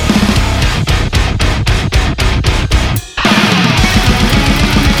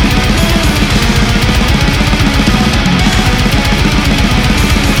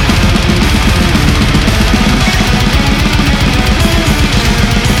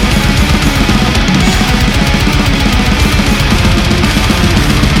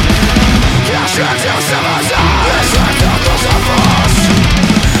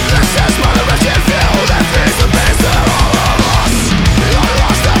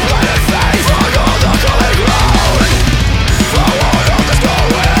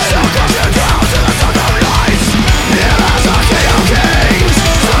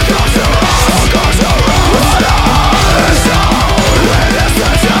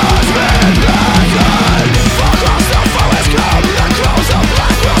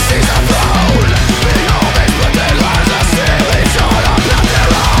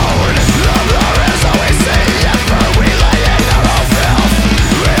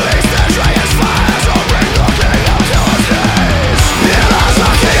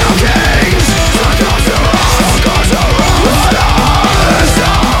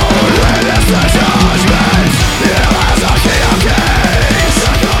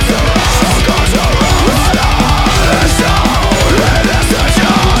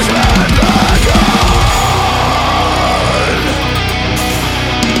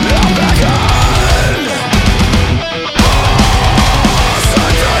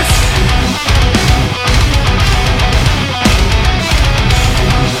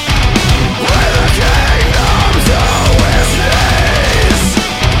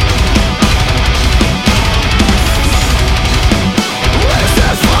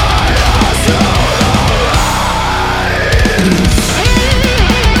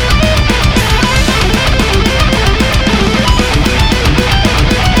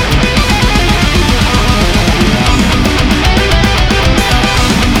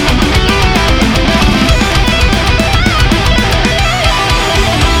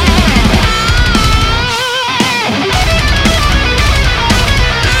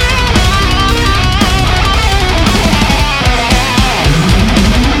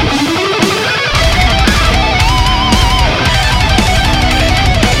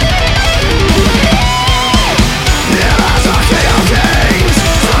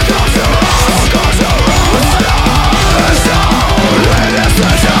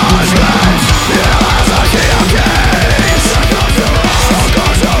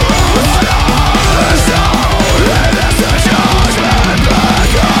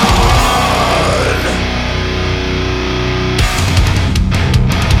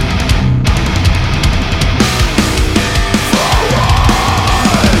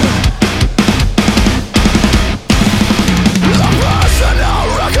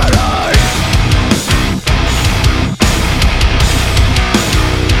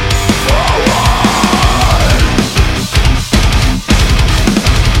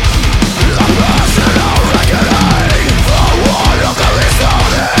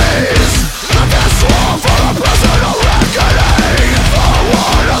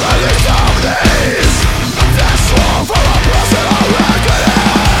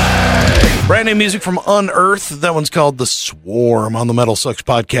 Music from Unearth. That one's called The Swarm on the Metal Sucks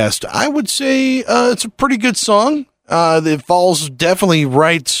podcast. I would say it's a pretty good song. It falls definitely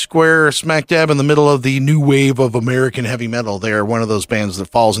right square smack dab in the middle of the new wave of American heavy metal. They're one of those bands that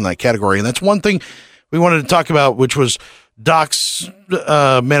falls in that category. And that's one thing we wanted to talk about, which was Doc's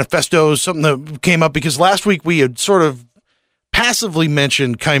manifesto, something that came up because last week we had sort of passively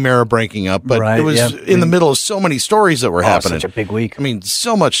mentioned Chimera breaking up, but it was in the middle of so many stories that were happening. Such a big week. I mean,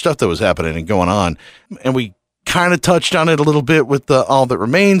 so much stuff that was happening and going on. And we kind of touched on it a little bit with the All That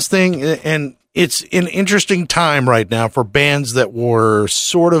Remains thing. And it's an interesting time right now for bands that were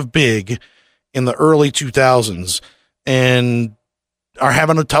sort of big in the early 2000s and are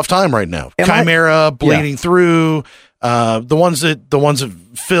having a tough time right now. Chimera, Bleeding Through, the ones that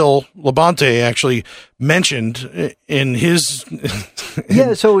Phil Labonte actually mentioned in his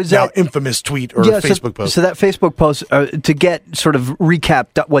so is now that infamous tweet or Facebook post. So that Facebook post to get sort of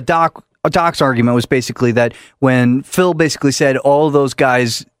recap what Doc's argument was basically that when Phil basically said all those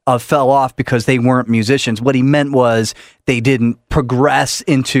guys fell off because they weren't musicians, what he meant was they didn't progress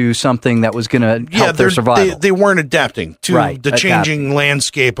into something that was going to help their survival. They weren't adapting to the changing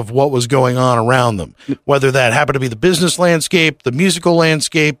landscape of what was going on around them, whether that happened to be the business landscape, the musical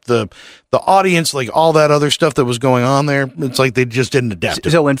landscape, the audience, like all that other stuff that was going on there. It's like they just didn't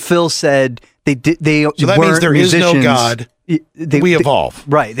adapt. So when Phil said so that means there is no God. We evolve.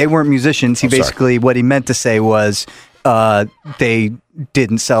 Right. They weren't musicians. He basically, what he meant to say was they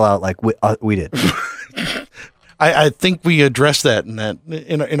didn't sell out like we did. I think we addressed that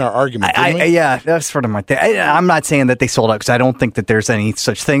in our argument. Yeah, that's sort of my thing. I'm not saying that they sold out because I don't think that there's any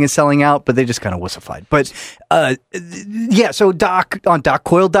such thing as selling out, but they just kind of wussified. But so Doc on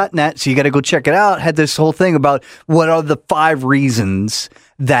doccoil.net, so you got to go check it out, had this whole thing about what are the 5 reasons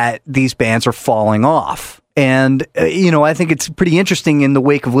that these bands are falling off. And, I think it's pretty interesting in the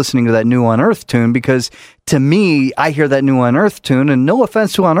wake of listening to that new Unearth tune, because to me, I hear that new Unearth tune, and no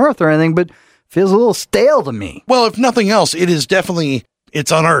offense to Unearth or anything, but feels a little stale to me. Well, if nothing else, it is definitely,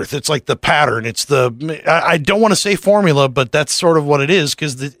 it's Unearth. It's like the pattern. It's I don't want to say formula, but that's sort of what it is,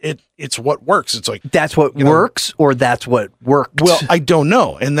 because it's what works. It's like, that's what works, or that's what worked? Well, I don't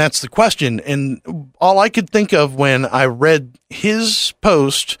know. And that's the question. And all I could think of when I read his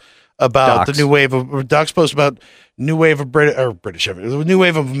post about the new wave of Doc's post about new wave of British, the new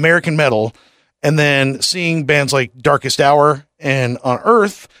wave of American metal, and then seeing bands like Darkest Hour and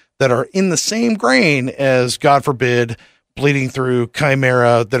Unearth that are in the same grain as God Forbid, Bleeding Through,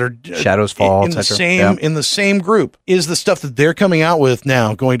 Chimera, that are Shadows Fall, in the same group. Is the stuff that they're coming out with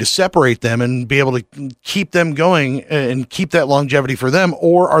now going to separate them and be able to keep them going and keep that longevity for them,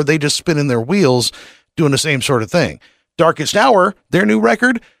 or are they just spinning their wheels doing the same sort of thing? Darkest Hour, their new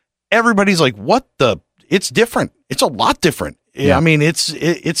record, everybody's like, what the? It's different. It's a lot different. Yeah. I mean,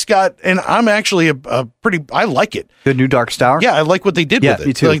 it's got, and I'm actually a pretty, I like it. The new Darkest Hour? Yeah, I like what they did with it.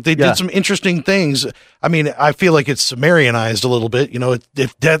 Me too. Like they did some interesting things. I mean, I feel like it's Sumerianized a little bit.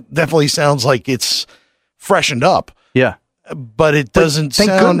 It definitely sounds like it's freshened up. Yeah. But it doesn't thank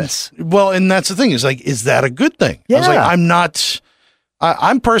sound. Goodness. Well, and that's the thing. Is like, is that a good thing? Yeah. I was like,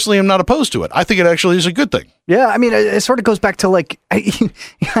 I'm personally am not opposed to it. I think it actually is a good thing. Yeah, I mean, it sort of goes back to like, this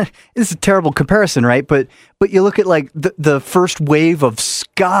is a terrible comparison, right? But you look at like the first wave of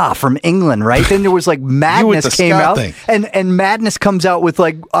ska from England, right? Then there was like Madness came out, and Madness comes out with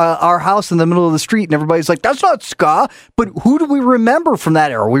like Our House in the Middle of the Street, and everybody's like, that's not ska. But who do we remember from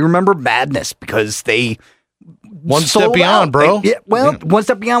that era? We remember Madness because they. One Step Beyond, bro. One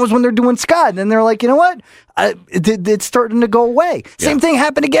Step Beyond was when they're doing ska, and then they're like, you know what? It's starting to go away. Same thing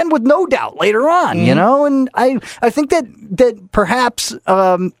happened again with No Doubt later on, and I think that perhaps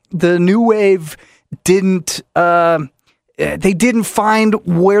the new wave didn't find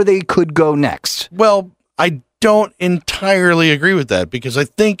where they could go next. Well, I don't entirely agree with that, because I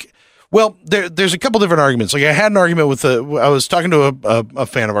think. Well, there's a couple different arguments. Like I had an argument with I was talking to a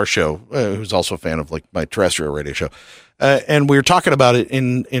fan of our show, who's also a fan of like my terrestrial radio show. And we were talking about it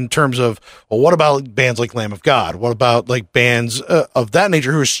in terms of, well, what about bands like Lamb of God? What about like bands of that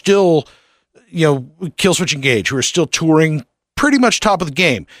nature who are still, Killswitch Engage, who are still touring pretty much top of the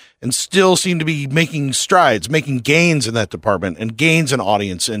game and still seem to be making strides, making gains in that department and gains in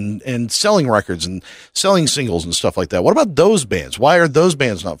audience and selling records and selling singles and stuff like that. What about those bands? Why are those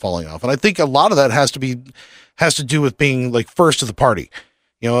bands not falling off? And I think a lot of that has to do with being like first to the party.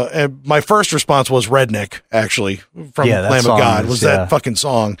 My first response was Redneck, actually, from Lamb of God, was that fucking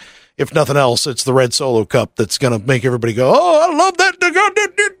song. If nothing else, it's the Red Solo Cup that's going to make everybody go, oh, I love that.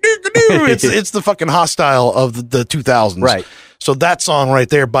 It's the fucking Hostile of the 2000s. Right. So that song right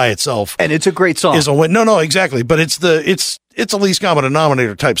there by itself. And it's a great song. Is a win. No, exactly. But it's a least common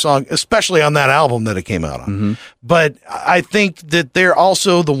denominator type song, especially on that album that it came out on. Mm-hmm. But I think that they're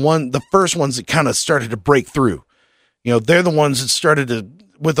also the first ones that kind of started to break through. You know, they're the ones that started to,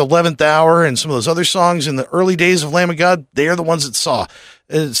 with 11th Hour and some of those other songs in the early days of Lamb of God. They're the ones that saw.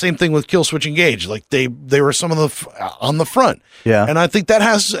 Same thing with Killswitch Engage. Like they were some of the on the front. Yeah. And I think that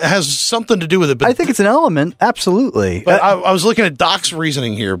has something to do with it. But I think it's an element. Absolutely. But I was looking at Doc's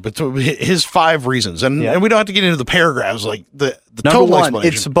reasoning here, but his 5 reasons, and we don't have to get into the paragraphs, like the Number total one,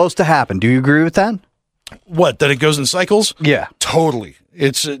 explanation. it's supposed to happen. Do you agree with that? What, that it goes in cycles? Yeah. Totally.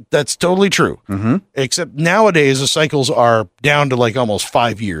 That's totally true. Mm-hmm. Except nowadays the cycles are down to like almost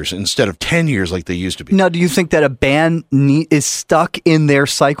 5 years instead of 10 years like they used to be. Now, do you think that a band is stuck in their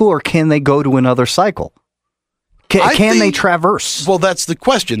cycle, or can they go to another cycle? Can they traverse? Well, that's the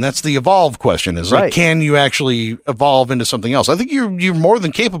question. That's the evolve question. Is like, can you actually evolve into something else? I think you're more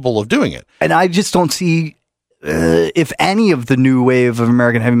than capable of doing it. And I just don't see if any of the new wave of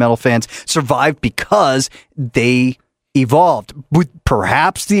American heavy metal fans survived because they evolved, with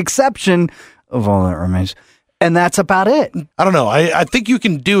perhaps the exception of All That Remains. And that's about it. I don't know. I think you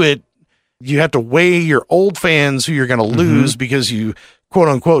can do it. You have to weigh your old fans who you're going to lose because you, quote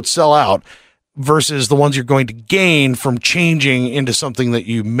unquote, sell out, versus the ones you're going to gain from changing into something that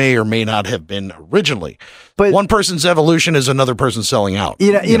you may or may not have been originally. But one person's evolution is another person selling out.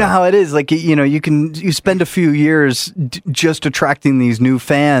 You know how it is. Like, you spend a few years just attracting these new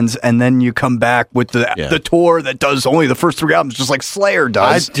fans, and then you come back with the tour that does only the first 3 albums, just like Slayer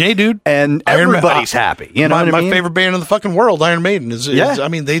does. Hey, dude. And everybody's happy. You know what I mean? My favorite band in the fucking world, Iron Maiden, is I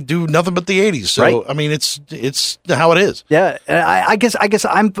mean, they do nothing but the 80s. So, I mean, it's how it is. Yeah. And I guess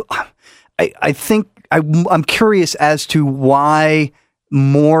I think I'm curious as to why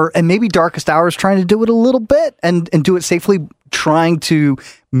more, and maybe Darkest Hour is trying to do it a little bit and do it safely, trying to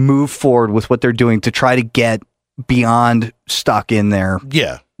move forward with what they're doing to try to get beyond stuck in their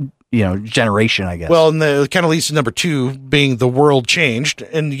generation, I guess. Well, and the kind of leads to number 2 being the world changed.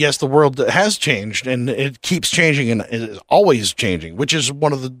 And yes, the world has changed, and it keeps changing and is always changing, which is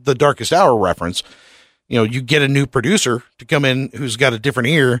one of the Darkest Hour reference. You know, you get a new producer to come in who's got a different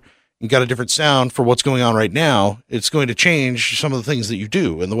ear, you got a different sound for what's going on right now. It's going to change some of the things that you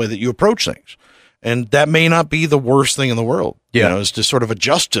do and the way that you approach things. And that may not be the worst thing in the world, is to sort of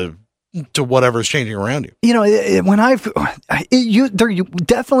adjust to whatever's changing around you. You know, there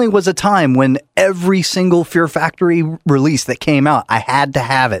definitely was a time when every single Fear Factory release that came out, I had to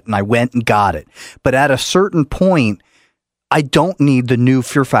have it, and I went and got it. But at a certain point, I don't need the new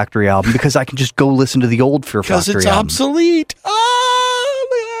Fear Factory album because I can just go listen to the old Fear Factory album. Because it's obsolete.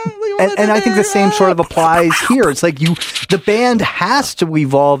 And I think the same sort of applies here. It's like the band has to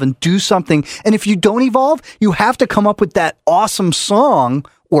evolve and do something. And if you don't evolve, you have to come up with that awesome song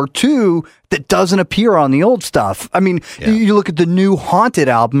or two that doesn't appear on the old stuff. I mean, you look at the new Haunted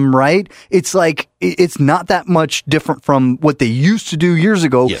album, right? It's like, it's not that much different from what they used to do years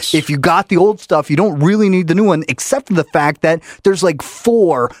ago. Yes. If you got the old stuff, you don't really need the new one, except for the fact that there's like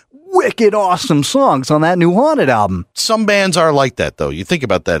 4 wicked awesome songs on that new Haunted album. Some bands are like that, though. You think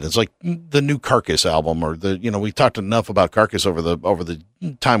about that. It's like the new Carcass album, or we talked enough about Carcass over the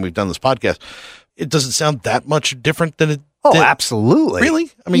time we've done this podcast. It doesn't sound that much different than it. Oh, absolutely.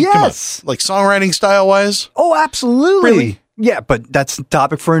 Really? I mean, yes. Come on. Like songwriting style wise? Oh, absolutely. Really? Yeah, but that's a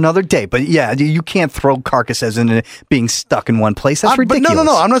topic for another day. But yeah, you can't throw Carcass as in being stuck in one place. That's ridiculous. But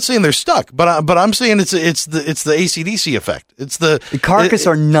no. I'm not saying they're stuck, but I'm saying it's the AC/DC effect. It's the Carcass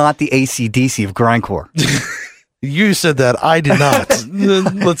are not the AC/DC of grindcore. You said that. I did not.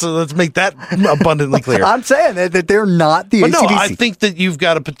 Let's make that abundantly clear. I'm saying that they're not the AC/DC. No, I think that you've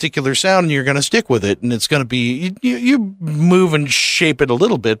got a particular sound and you're going to stick with it, and it's going to be you move and shape it a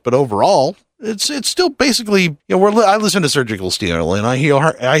little bit, but overall, it's still basically I listen to Surgical Steel and I hear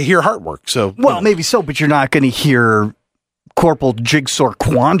Heartwork. So maybe so, but you're not going to hear Corporal Jigsaw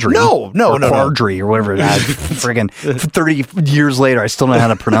Quandary. No. Quandary or whatever it is. Friggin' 30 years later, I still know how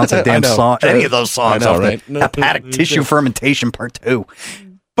to pronounce that damn song. Any of those songs. I know, right? Hepatic Tissue Fermentation Part 2.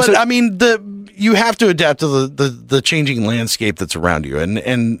 But I mean, you have to adapt to the changing landscape that's around you,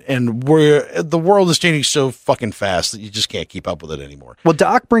 and where the world is changing so fucking fast that you just can't keep up with it anymore. Well,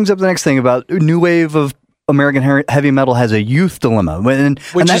 Doc brings up the next thing about new wave of American heavy metal has a youth dilemma,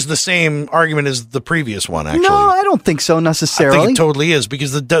 which is the same argument as the previous one. Actually, no, I don't think so necessarily. I think it totally is,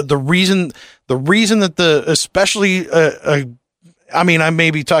 because the reason that especially I mean, I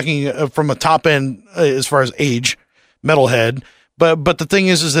may be talking from a top end as far as age, metalhead. But the thing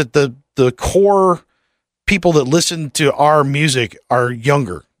is that the core people that listen to our music are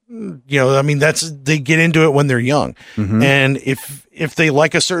younger. I mean, they get into it when they're young. Mm-hmm. And if they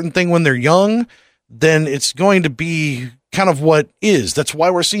like a certain thing when they're young, then it's going to be kind of what is. That's why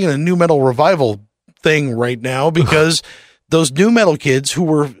we're seeing a new metal revival thing right now, because those new metal kids who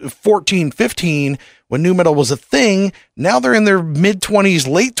were 14, 15 when new metal was a thing, now they're in their mid 20s,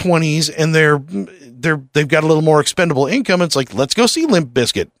 late 20s, and they've got a little more expendable income. It's like, let's go see Limp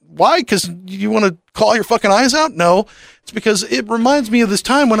Bizkit. Why? Because you want to claw your fucking eyes out? No, it's because it reminds me of this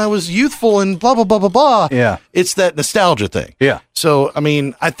time when I was youthful and blah, blah, blah, blah, blah. Yeah. It's that nostalgia thing. Yeah. So, I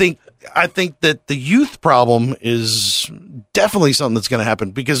mean, I think that the youth problem is definitely something that's going to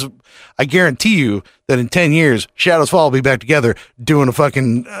happen, because I guarantee you that in 10 years, Shadows Fall will be back together doing a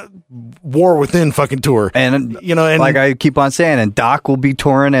fucking War Within fucking tour. And, you know, and like I keep on saying, and Doc will be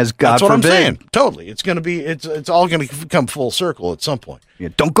touring as God that's what forbid. I'm saying. Totally. It's going to be, it's all going to come full circle at some point. Yeah,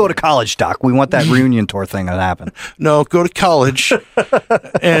 don't go to college, Doc. We want that reunion tour thing to happen. No, go to college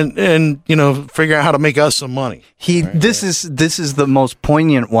and, you know, figure out how to make us some money. This is the most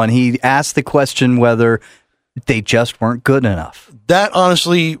poignant one. He asked the question whether they just weren't good enough. That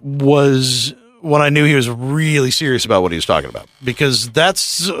honestly was when I knew he was really serious about what he was talking about, because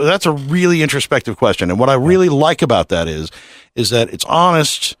that's a really introspective question. And what I really like about that is that it's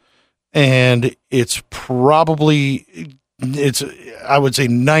honest, and it's probably, I would say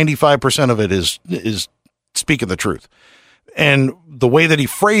 95% of it is speaking the truth. And the way that he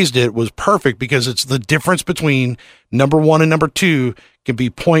phrased it was perfect, because it's the difference between number one and number two can be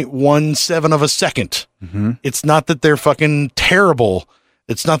 0.17 of a second. Mm-hmm. It's not that they're fucking terrible.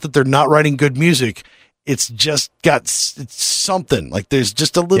 It's not that they're not writing good music. It's just it's something. Like, there's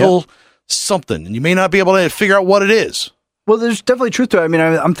just a little something, and you may not be able to figure out what it is. Well, there's definitely truth to it. I mean,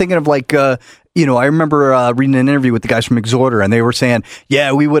 I'm thinking of like, I remember reading an interview with the guys from Exhorder, and they were saying,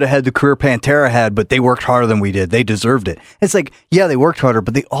 yeah, we would have had the career Pantera had, but they worked harder than we did. They deserved it. It's like, yeah, they worked harder,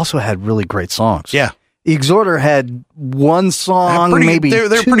 but they also had really great songs. Yeah. Exhorder had one song, maybe they're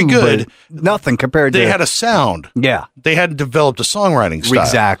two, pretty good. But nothing compared to... They had a sound. Yeah. They hadn't developed a songwriting style.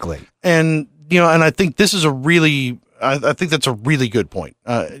 Exactly. And, and I think this is I think that's a really good point.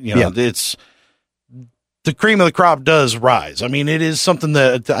 It's... The cream of the crop does rise. I mean, it is something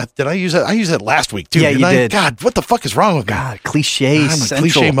that did I use that? I used that last week too. Yeah, you did. God, what the fuck is wrong with me? God, cliche. I'm a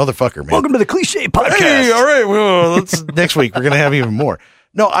central. cliche motherfucker, man. Welcome to the Cliche Podcast. Hey, all right. Well, next week we're gonna have even more.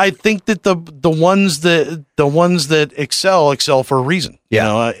 No, I think that the ones that excel for a reason.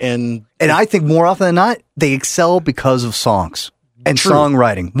 Yeah, and I think more often than not they excel because of songs and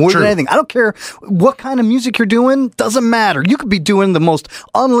songwriting more than anything. I don't care what kind of music you're doing. Doesn't matter. You could be doing the most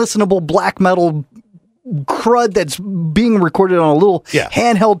unlistenable black metal crud that's being recorded on a little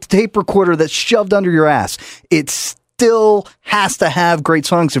handheld tape recorder that's shoved under your ass. It still has to have great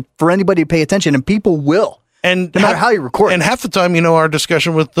songs for anybody to pay attention, and people will. And no matter how you record. And half the time, our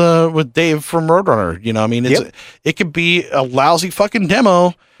discussion with Dave from Roadrunner, I mean, it could be a lousy fucking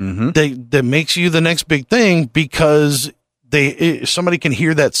demo that makes you the next big thing, because somebody can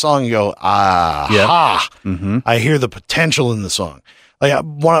hear that song and go, I hear the potential in the song. Like,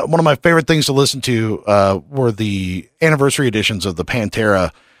 one of my favorite things to listen to were the anniversary editions of the Pantera,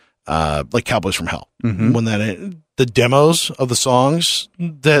 like Cowboys from Hell. Mm-hmm. When the demos of the songs,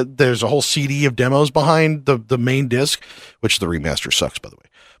 there's a whole CD of demos behind the main disc, which the remaster sucks, by the way.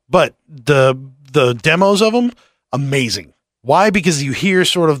 But the demos of them, amazing. Why? Because you hear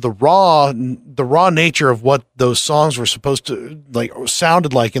sort of the raw nature of what those songs were supposed to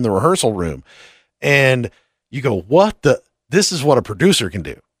sounded like in the rehearsal room, and you go, what the. This is what a producer can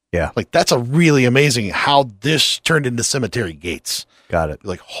do. Yeah. Like, that's a really amazing how this turned into Cemetery Gates. Got it.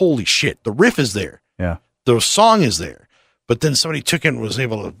 Like, holy shit. The riff is there. Yeah. The song is there. But then somebody took it and was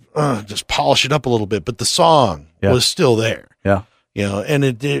able to just polish it up a little bit. But the song was still there. Yeah. And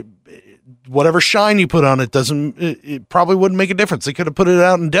it whatever shine you put on it it probably wouldn't make a difference. They could have put it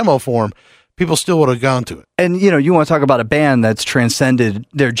out in demo form. People still would have gone to it. And, you want to talk about a band that's transcended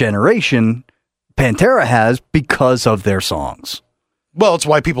their generation. Pantera has, because of their songs. Well, it's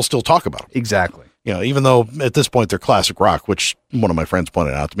why people still talk about them. Exactly. Even though at this point they're classic rock, which one of my friends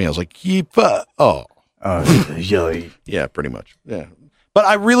pointed out to me. I was like, yeah, pretty much. Yeah. But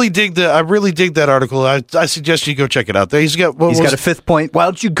I really dig that article. I suggest you go check it out. He's got a fifth point. Why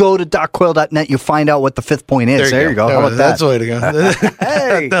don't you go to doccoil.net? You find out what the fifth point is. There you go. How about that? That's the way to go.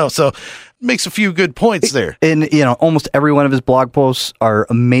 Hey. No, so makes a few good points there. And, almost every one of his blog posts are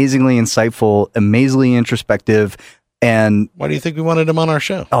amazingly insightful, amazingly introspective. And why do you think we wanted him on our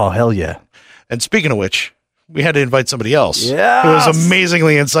show? Oh, hell yeah. And speaking of which, we had to invite somebody else who Yes. was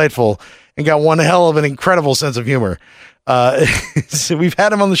amazingly insightful and got one hell of an incredible sense of humor. So we've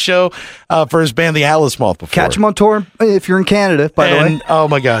had him on the show for his band, the Atlas Moth, before. Catch him on tour if you're in Canada, by the way. Oh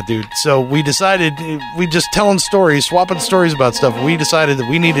my God, dude. So we decided, we just telling stories, swapping stories about stuff. We decided that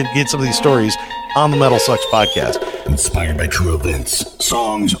we needed to get some of these stories on the Metal Sucks podcast. Inspired by true events,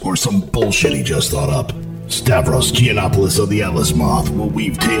 songs, or some bullshit he just thought up. Stavros Giannopoulos of the Atlas Moth will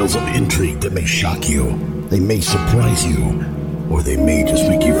weave tales of intrigue that may shock you. They may surprise you, or they may just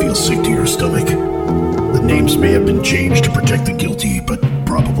make you feel sick to your stomach. The names may have been changed to protect the guilty, but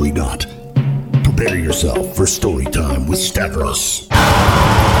probably not. Prepare yourself for story time with Stavros.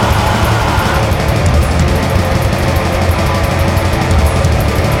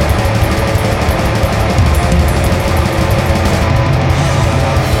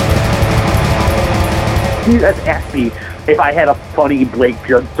 You guys asked me if I had a funny Blake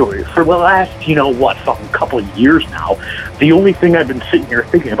Judd story. For the last, fucking couple of years now, the only thing I've been sitting here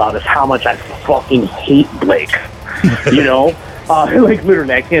thinking about is how much I fucking hate Blake. Like,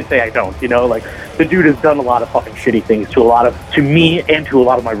 literally, I can't say I don't, like, the dude has done a lot of fucking shitty things to me and to a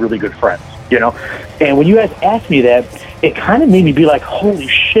lot of my really good friends, And when you guys asked me that, it kind of made me be like, holy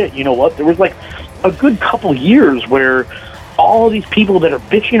shit, you know what? There was, like, a good couple years where all these people that are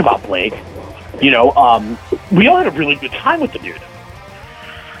bitching about Blake, we all had a really good time with the dude.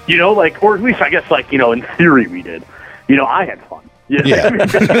 Or at least I guess, in theory we did. I had fun. Yeah.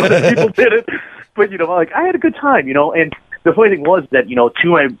 Other people did it. But, I had a good time, and the funny thing was that,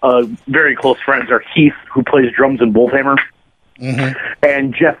 two of my very close friends are Heath, who plays drums in Wolfhammer,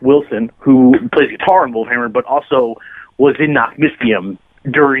 and Jeff Wilson, who plays guitar in Wolfhammer, but also was in Knockmistium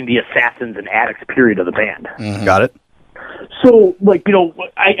during the Assassins and Addicts period of the band. Got it. So,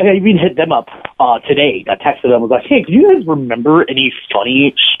 I even hit them up today. I texted them. I was like, hey, do you guys remember any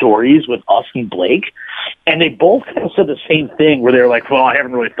funny stories with us and Blake? And they both kind of said the same thing, where they were like, well, I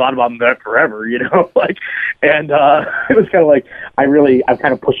haven't really thought about that forever, and it was kind of like, I've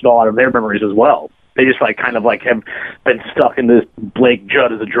kind of pushed it all out of their memories as well. They just, have been stuck in this Blake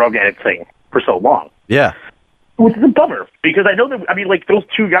Judd as a drug addict thing for so long. Yeah. Which is a bummer, because I know that, those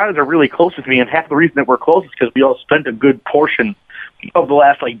two guys are really close with me, and half the reason that we're close is because we all spent a good portion of the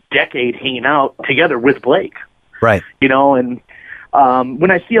last, decade hanging out together with Blake. Right. And when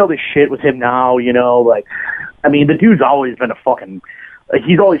I see all this shit with him now, the dude's always been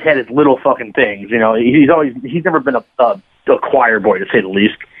he's always had his little fucking things, he's never been a choir boy, to say the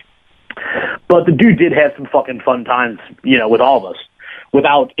least. But the dude did have some fucking fun times, with all of us,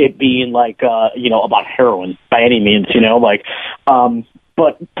 without it being about heroin by any means,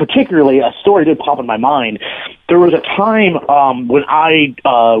 but particularly a story did pop in my mind. There was a time when I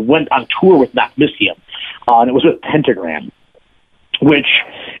went on tour with Knockmistium, and it was with Pentagram, which,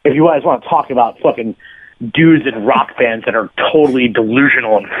 if you guys want to talk about fucking dudes in rock bands that are totally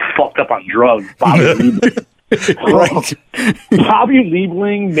delusional and fucked up on drugs, Bobby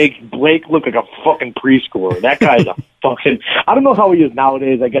Liebling makes Blake look like a fucking preschooler. That guy's a fucking... I don't know how he is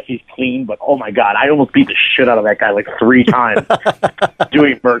nowadays. I guess he's clean, but oh my God, I almost beat the shit out of that guy 3 times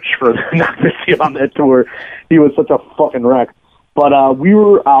doing merch for Knockmistium on that tour. He was such a fucking wreck. But we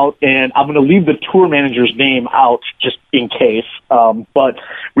were out, and I'm going to leave the tour manager's name out just in case. But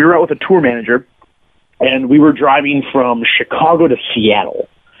we were out with a tour manager, and we were driving from Chicago to Seattle.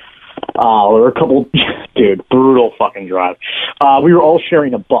 There were a couple, dude, brutal fucking drive. We were all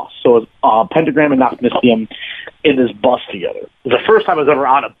sharing a bus. So it was Pentagram and Knockmistium in this bus together. It was the first time I was ever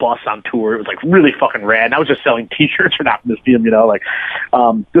on a bus on tour. It was really fucking rad. And I was just selling t-shirts for Knockmistium,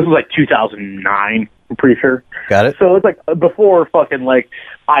 this was 2009, I'm pretty sure. Got it. So it's before fucking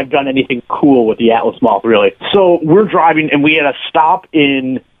I've done anything cool with the Atlas Moth, really. So we're driving, and we had a stop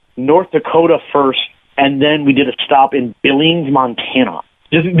in North Dakota first, and then we did a stop in Billings, Montana.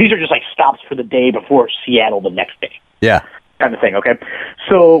 These are just stops for the day before Seattle the next day. Yeah. Kind of thing, okay?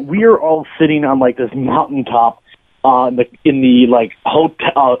 So we are all sitting on this mountaintop in the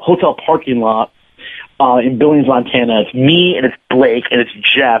hotel parking lot in Billings, Montana. It's me, and it's Blake, and it's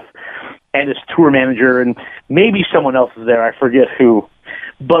Jeff, and his tour manager, and maybe someone else is there. I forget who.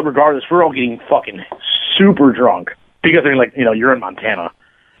 But regardless, we're all getting fucking super drunk because they're you're in Montana.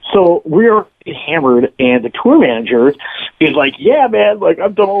 So we're hammered, and the tour manager is like, yeah, man,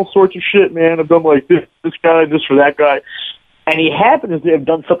 I've done all sorts of shit, man. I've done this guy, this for that guy. And he happens to have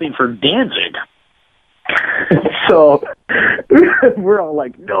done something for Danzig. So we're all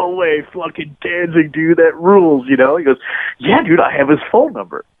like, no way, fucking Danzig, dude, that rules, He goes, yeah, dude, I have his phone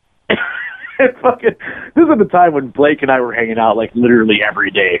number. This is the time when Blake and I were hanging out literally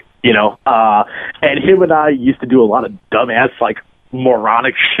every day, and him and I used to do a lot of dumbass,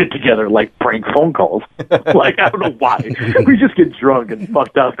 moronic shit together, prank phone calls. I don't know why. We just get drunk and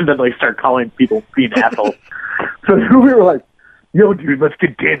fucked up and then start calling people being assholes. So we were like, yo, dude, let's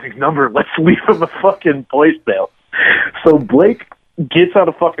get Danzig's number. Let's leave him a fucking voicemail. So Blake gets on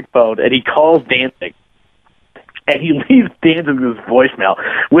a fucking phone and he calls Danzig. And he leaves Danzig's voicemail,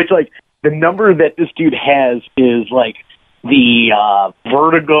 which the number that this dude has is the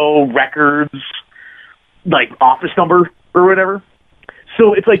Vertigo Records like office number or whatever.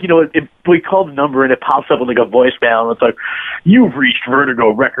 So it's like, if we call the number and it pops up with like a voicemail and it's like, you've reached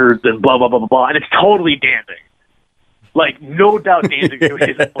Vertigo Records and blah, blah, blah, blah, blah. And it's totally Danzig. Like, no doubt Danzig knew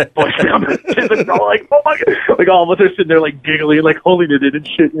his voicemail. And they're all like, oh my God. Like, all of us are sitting there like giggling, like holding it in and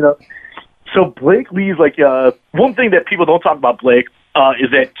shit, So Blake Lee's like, one thing that people don't talk about Blake is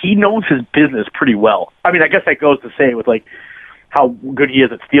that he knows his business pretty well. I mean, I guess that goes to say with like, how good he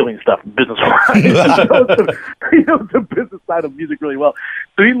is at stealing stuff business-wise. He knows the business side of music really well.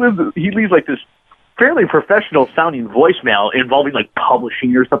 So he leaves like this fairly professional-sounding voicemail involving like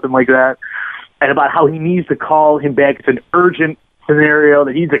publishing or something like that, and about how he needs to call him back. It's an urgent scenario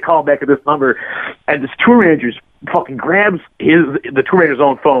that he needs to call back at this number. And this tour manager fucking grabs the tour manager's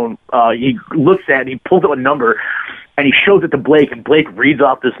own phone. He looks at it, and he pulls up a number, and he shows it to Blake, and Blake reads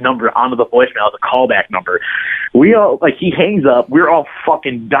off this number onto the voicemail as a callback number. We all, like, he hangs up. We're all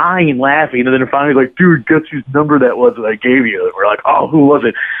fucking dying laughing, and then finally like, dude, guess whose number that was that I gave you? And we're like, oh, who was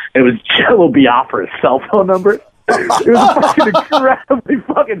it? And it was Jello Biafra's cell phone number. It was a fucking incredibly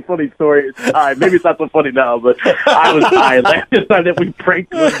fucking funny story at the time. Maybe it's not so funny now, but I was dying last time that we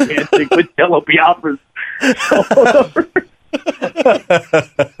pranked one Danzig with Jello Biafra's cell phone number.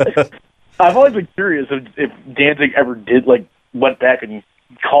 I've always been curious if Danzig ever did, like, went back and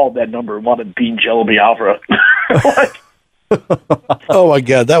called that number and wanted to beat Jello Biafra. Oh, my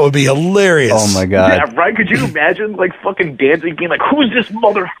God. That would be hilarious. Oh, my God. Yeah, right? Could you imagine, like, fucking Danzig being like, who's this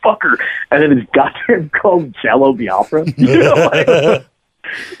motherfucker? And then his goddamn called Jello Biafra? Could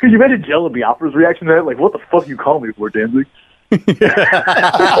you imagine Jello Biafra's reaction to that? Like, what the fuck you call me for, Danzig?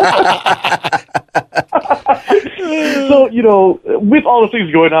 So, with all the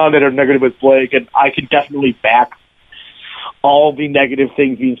things going on that are negative with Blake, and I can definitely back all the negative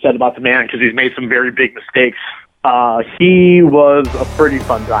things being said about the man because he's made some very big mistakes. He was a pretty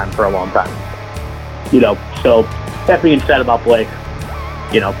fun time for a long time. So that being said about Blake,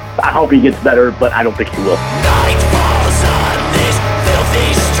 I hope he gets better, but I don't think he will. Night falls on these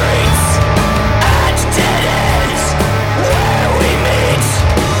filthy streets and dead ends where we meet.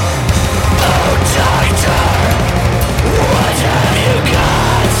 Oh, doctor, what have you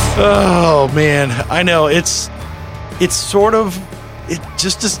got? Oh, man. I know. It's sort of,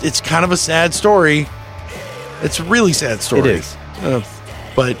 it's kind of a sad story. It's a really sad story. It is.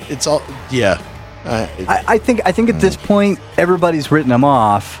 But it's all, yeah. I think at this point, everybody's written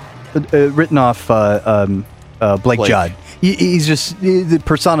off Blake Judd. He's just the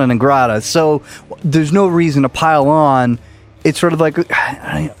persona non grata. So there's no reason to pile on. It's sort of like,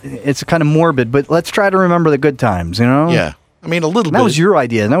 it's kind of morbid, but let's try to remember the good times, Yeah. I mean, a little bit. That was your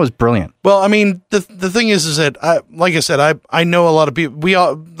idea, and that was brilliant. Well, I mean, the thing is that, like I said, I know a lot of people.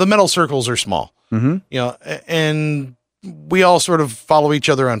 The metal circles are small. Mm-hmm. And we all sort of follow each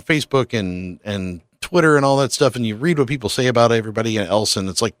other on Facebook and Twitter and all that stuff. And you read what people say about everybody else. And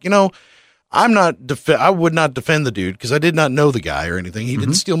it's like, I would not defend the dude because I did not know the guy or anything. He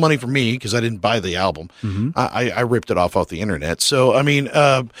didn't steal money from me because I didn't buy the album. I ripped it off the internet. So, I mean,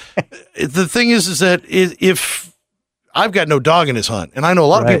 the thing is that if I've got no dog in his hunt, and I know a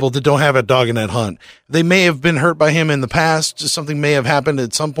lot of people that don't have a dog in that hunt, they may have been hurt by him in the past. Something may have happened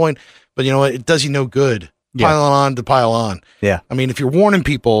at some point. But you know what? It does you no good. Piling on to pile on. Yeah. I mean, if you're warning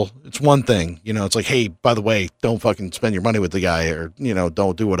people, it's one thing. It's like, hey, by the way, don't fucking spend your money with the guy or,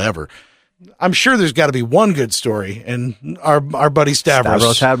 don't do whatever. I'm sure there's got to be one good story. And our buddy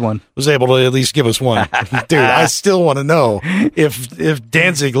Stavros had one. Was able to at least give us one. Dude, I still want to know if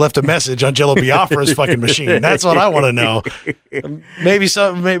Danzig left a message on Jello Biafra's fucking machine. That's what I want to know. Maybe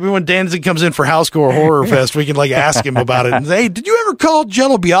when Danzig comes in for Housecore Horror Fest, we can ask him about it and say, hey, did you ever call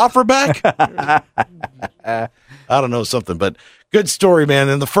Jello Biafra back? I don't know, something, but good story, man.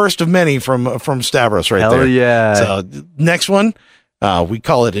 And the first of many from Stavros right there. Hell yeah. So next one. We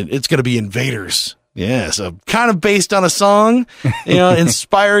call it's going to be Invaders. Yeah. So kind of based on a song,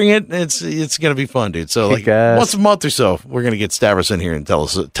 inspiring it. It's going to be fun, dude. So once a month or so, we're going to get Stavros in here and tell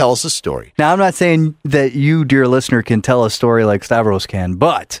us a story. Now, I'm not saying that you, dear listener, can tell a story like Stavros can,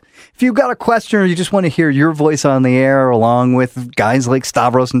 but if you've got a question or you just want to hear your voice on the air along with guys like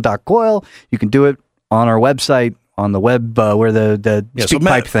Stavros and Doc Coyle, you can do it on our website. On the web, where the speak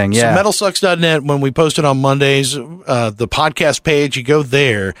pipe thing. Yeah. So metalsucks.net, when we post it on Mondays, the podcast page, you go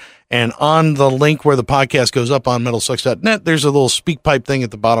there, and on the link where the podcast goes up on metalsucks.net, there's a little speak pipe thing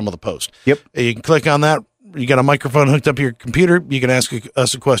at the bottom of the post. Yep. You can click on that. You got a microphone hooked up to your computer. You can ask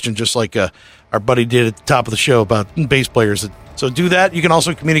us a question just like our buddy did at the top of the show about bass players. So do that. You can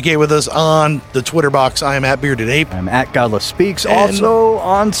also communicate with us on the Twitter box. I am at Bearded Ape. I'm at Godless Speaks. Also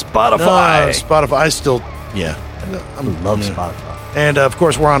on Spotify. Spotify. I still, yeah. I love Spotify. And, of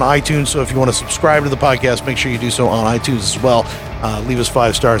course, we're on iTunes, so if you want to subscribe to the podcast, make sure you do so on iTunes as well. Leave us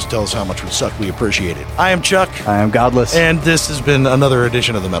 5 stars and tell us how much we suck. We appreciate it. I am Chuck. I am Godless. And this has been another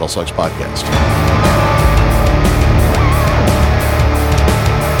edition of the Metal Sucks Podcast.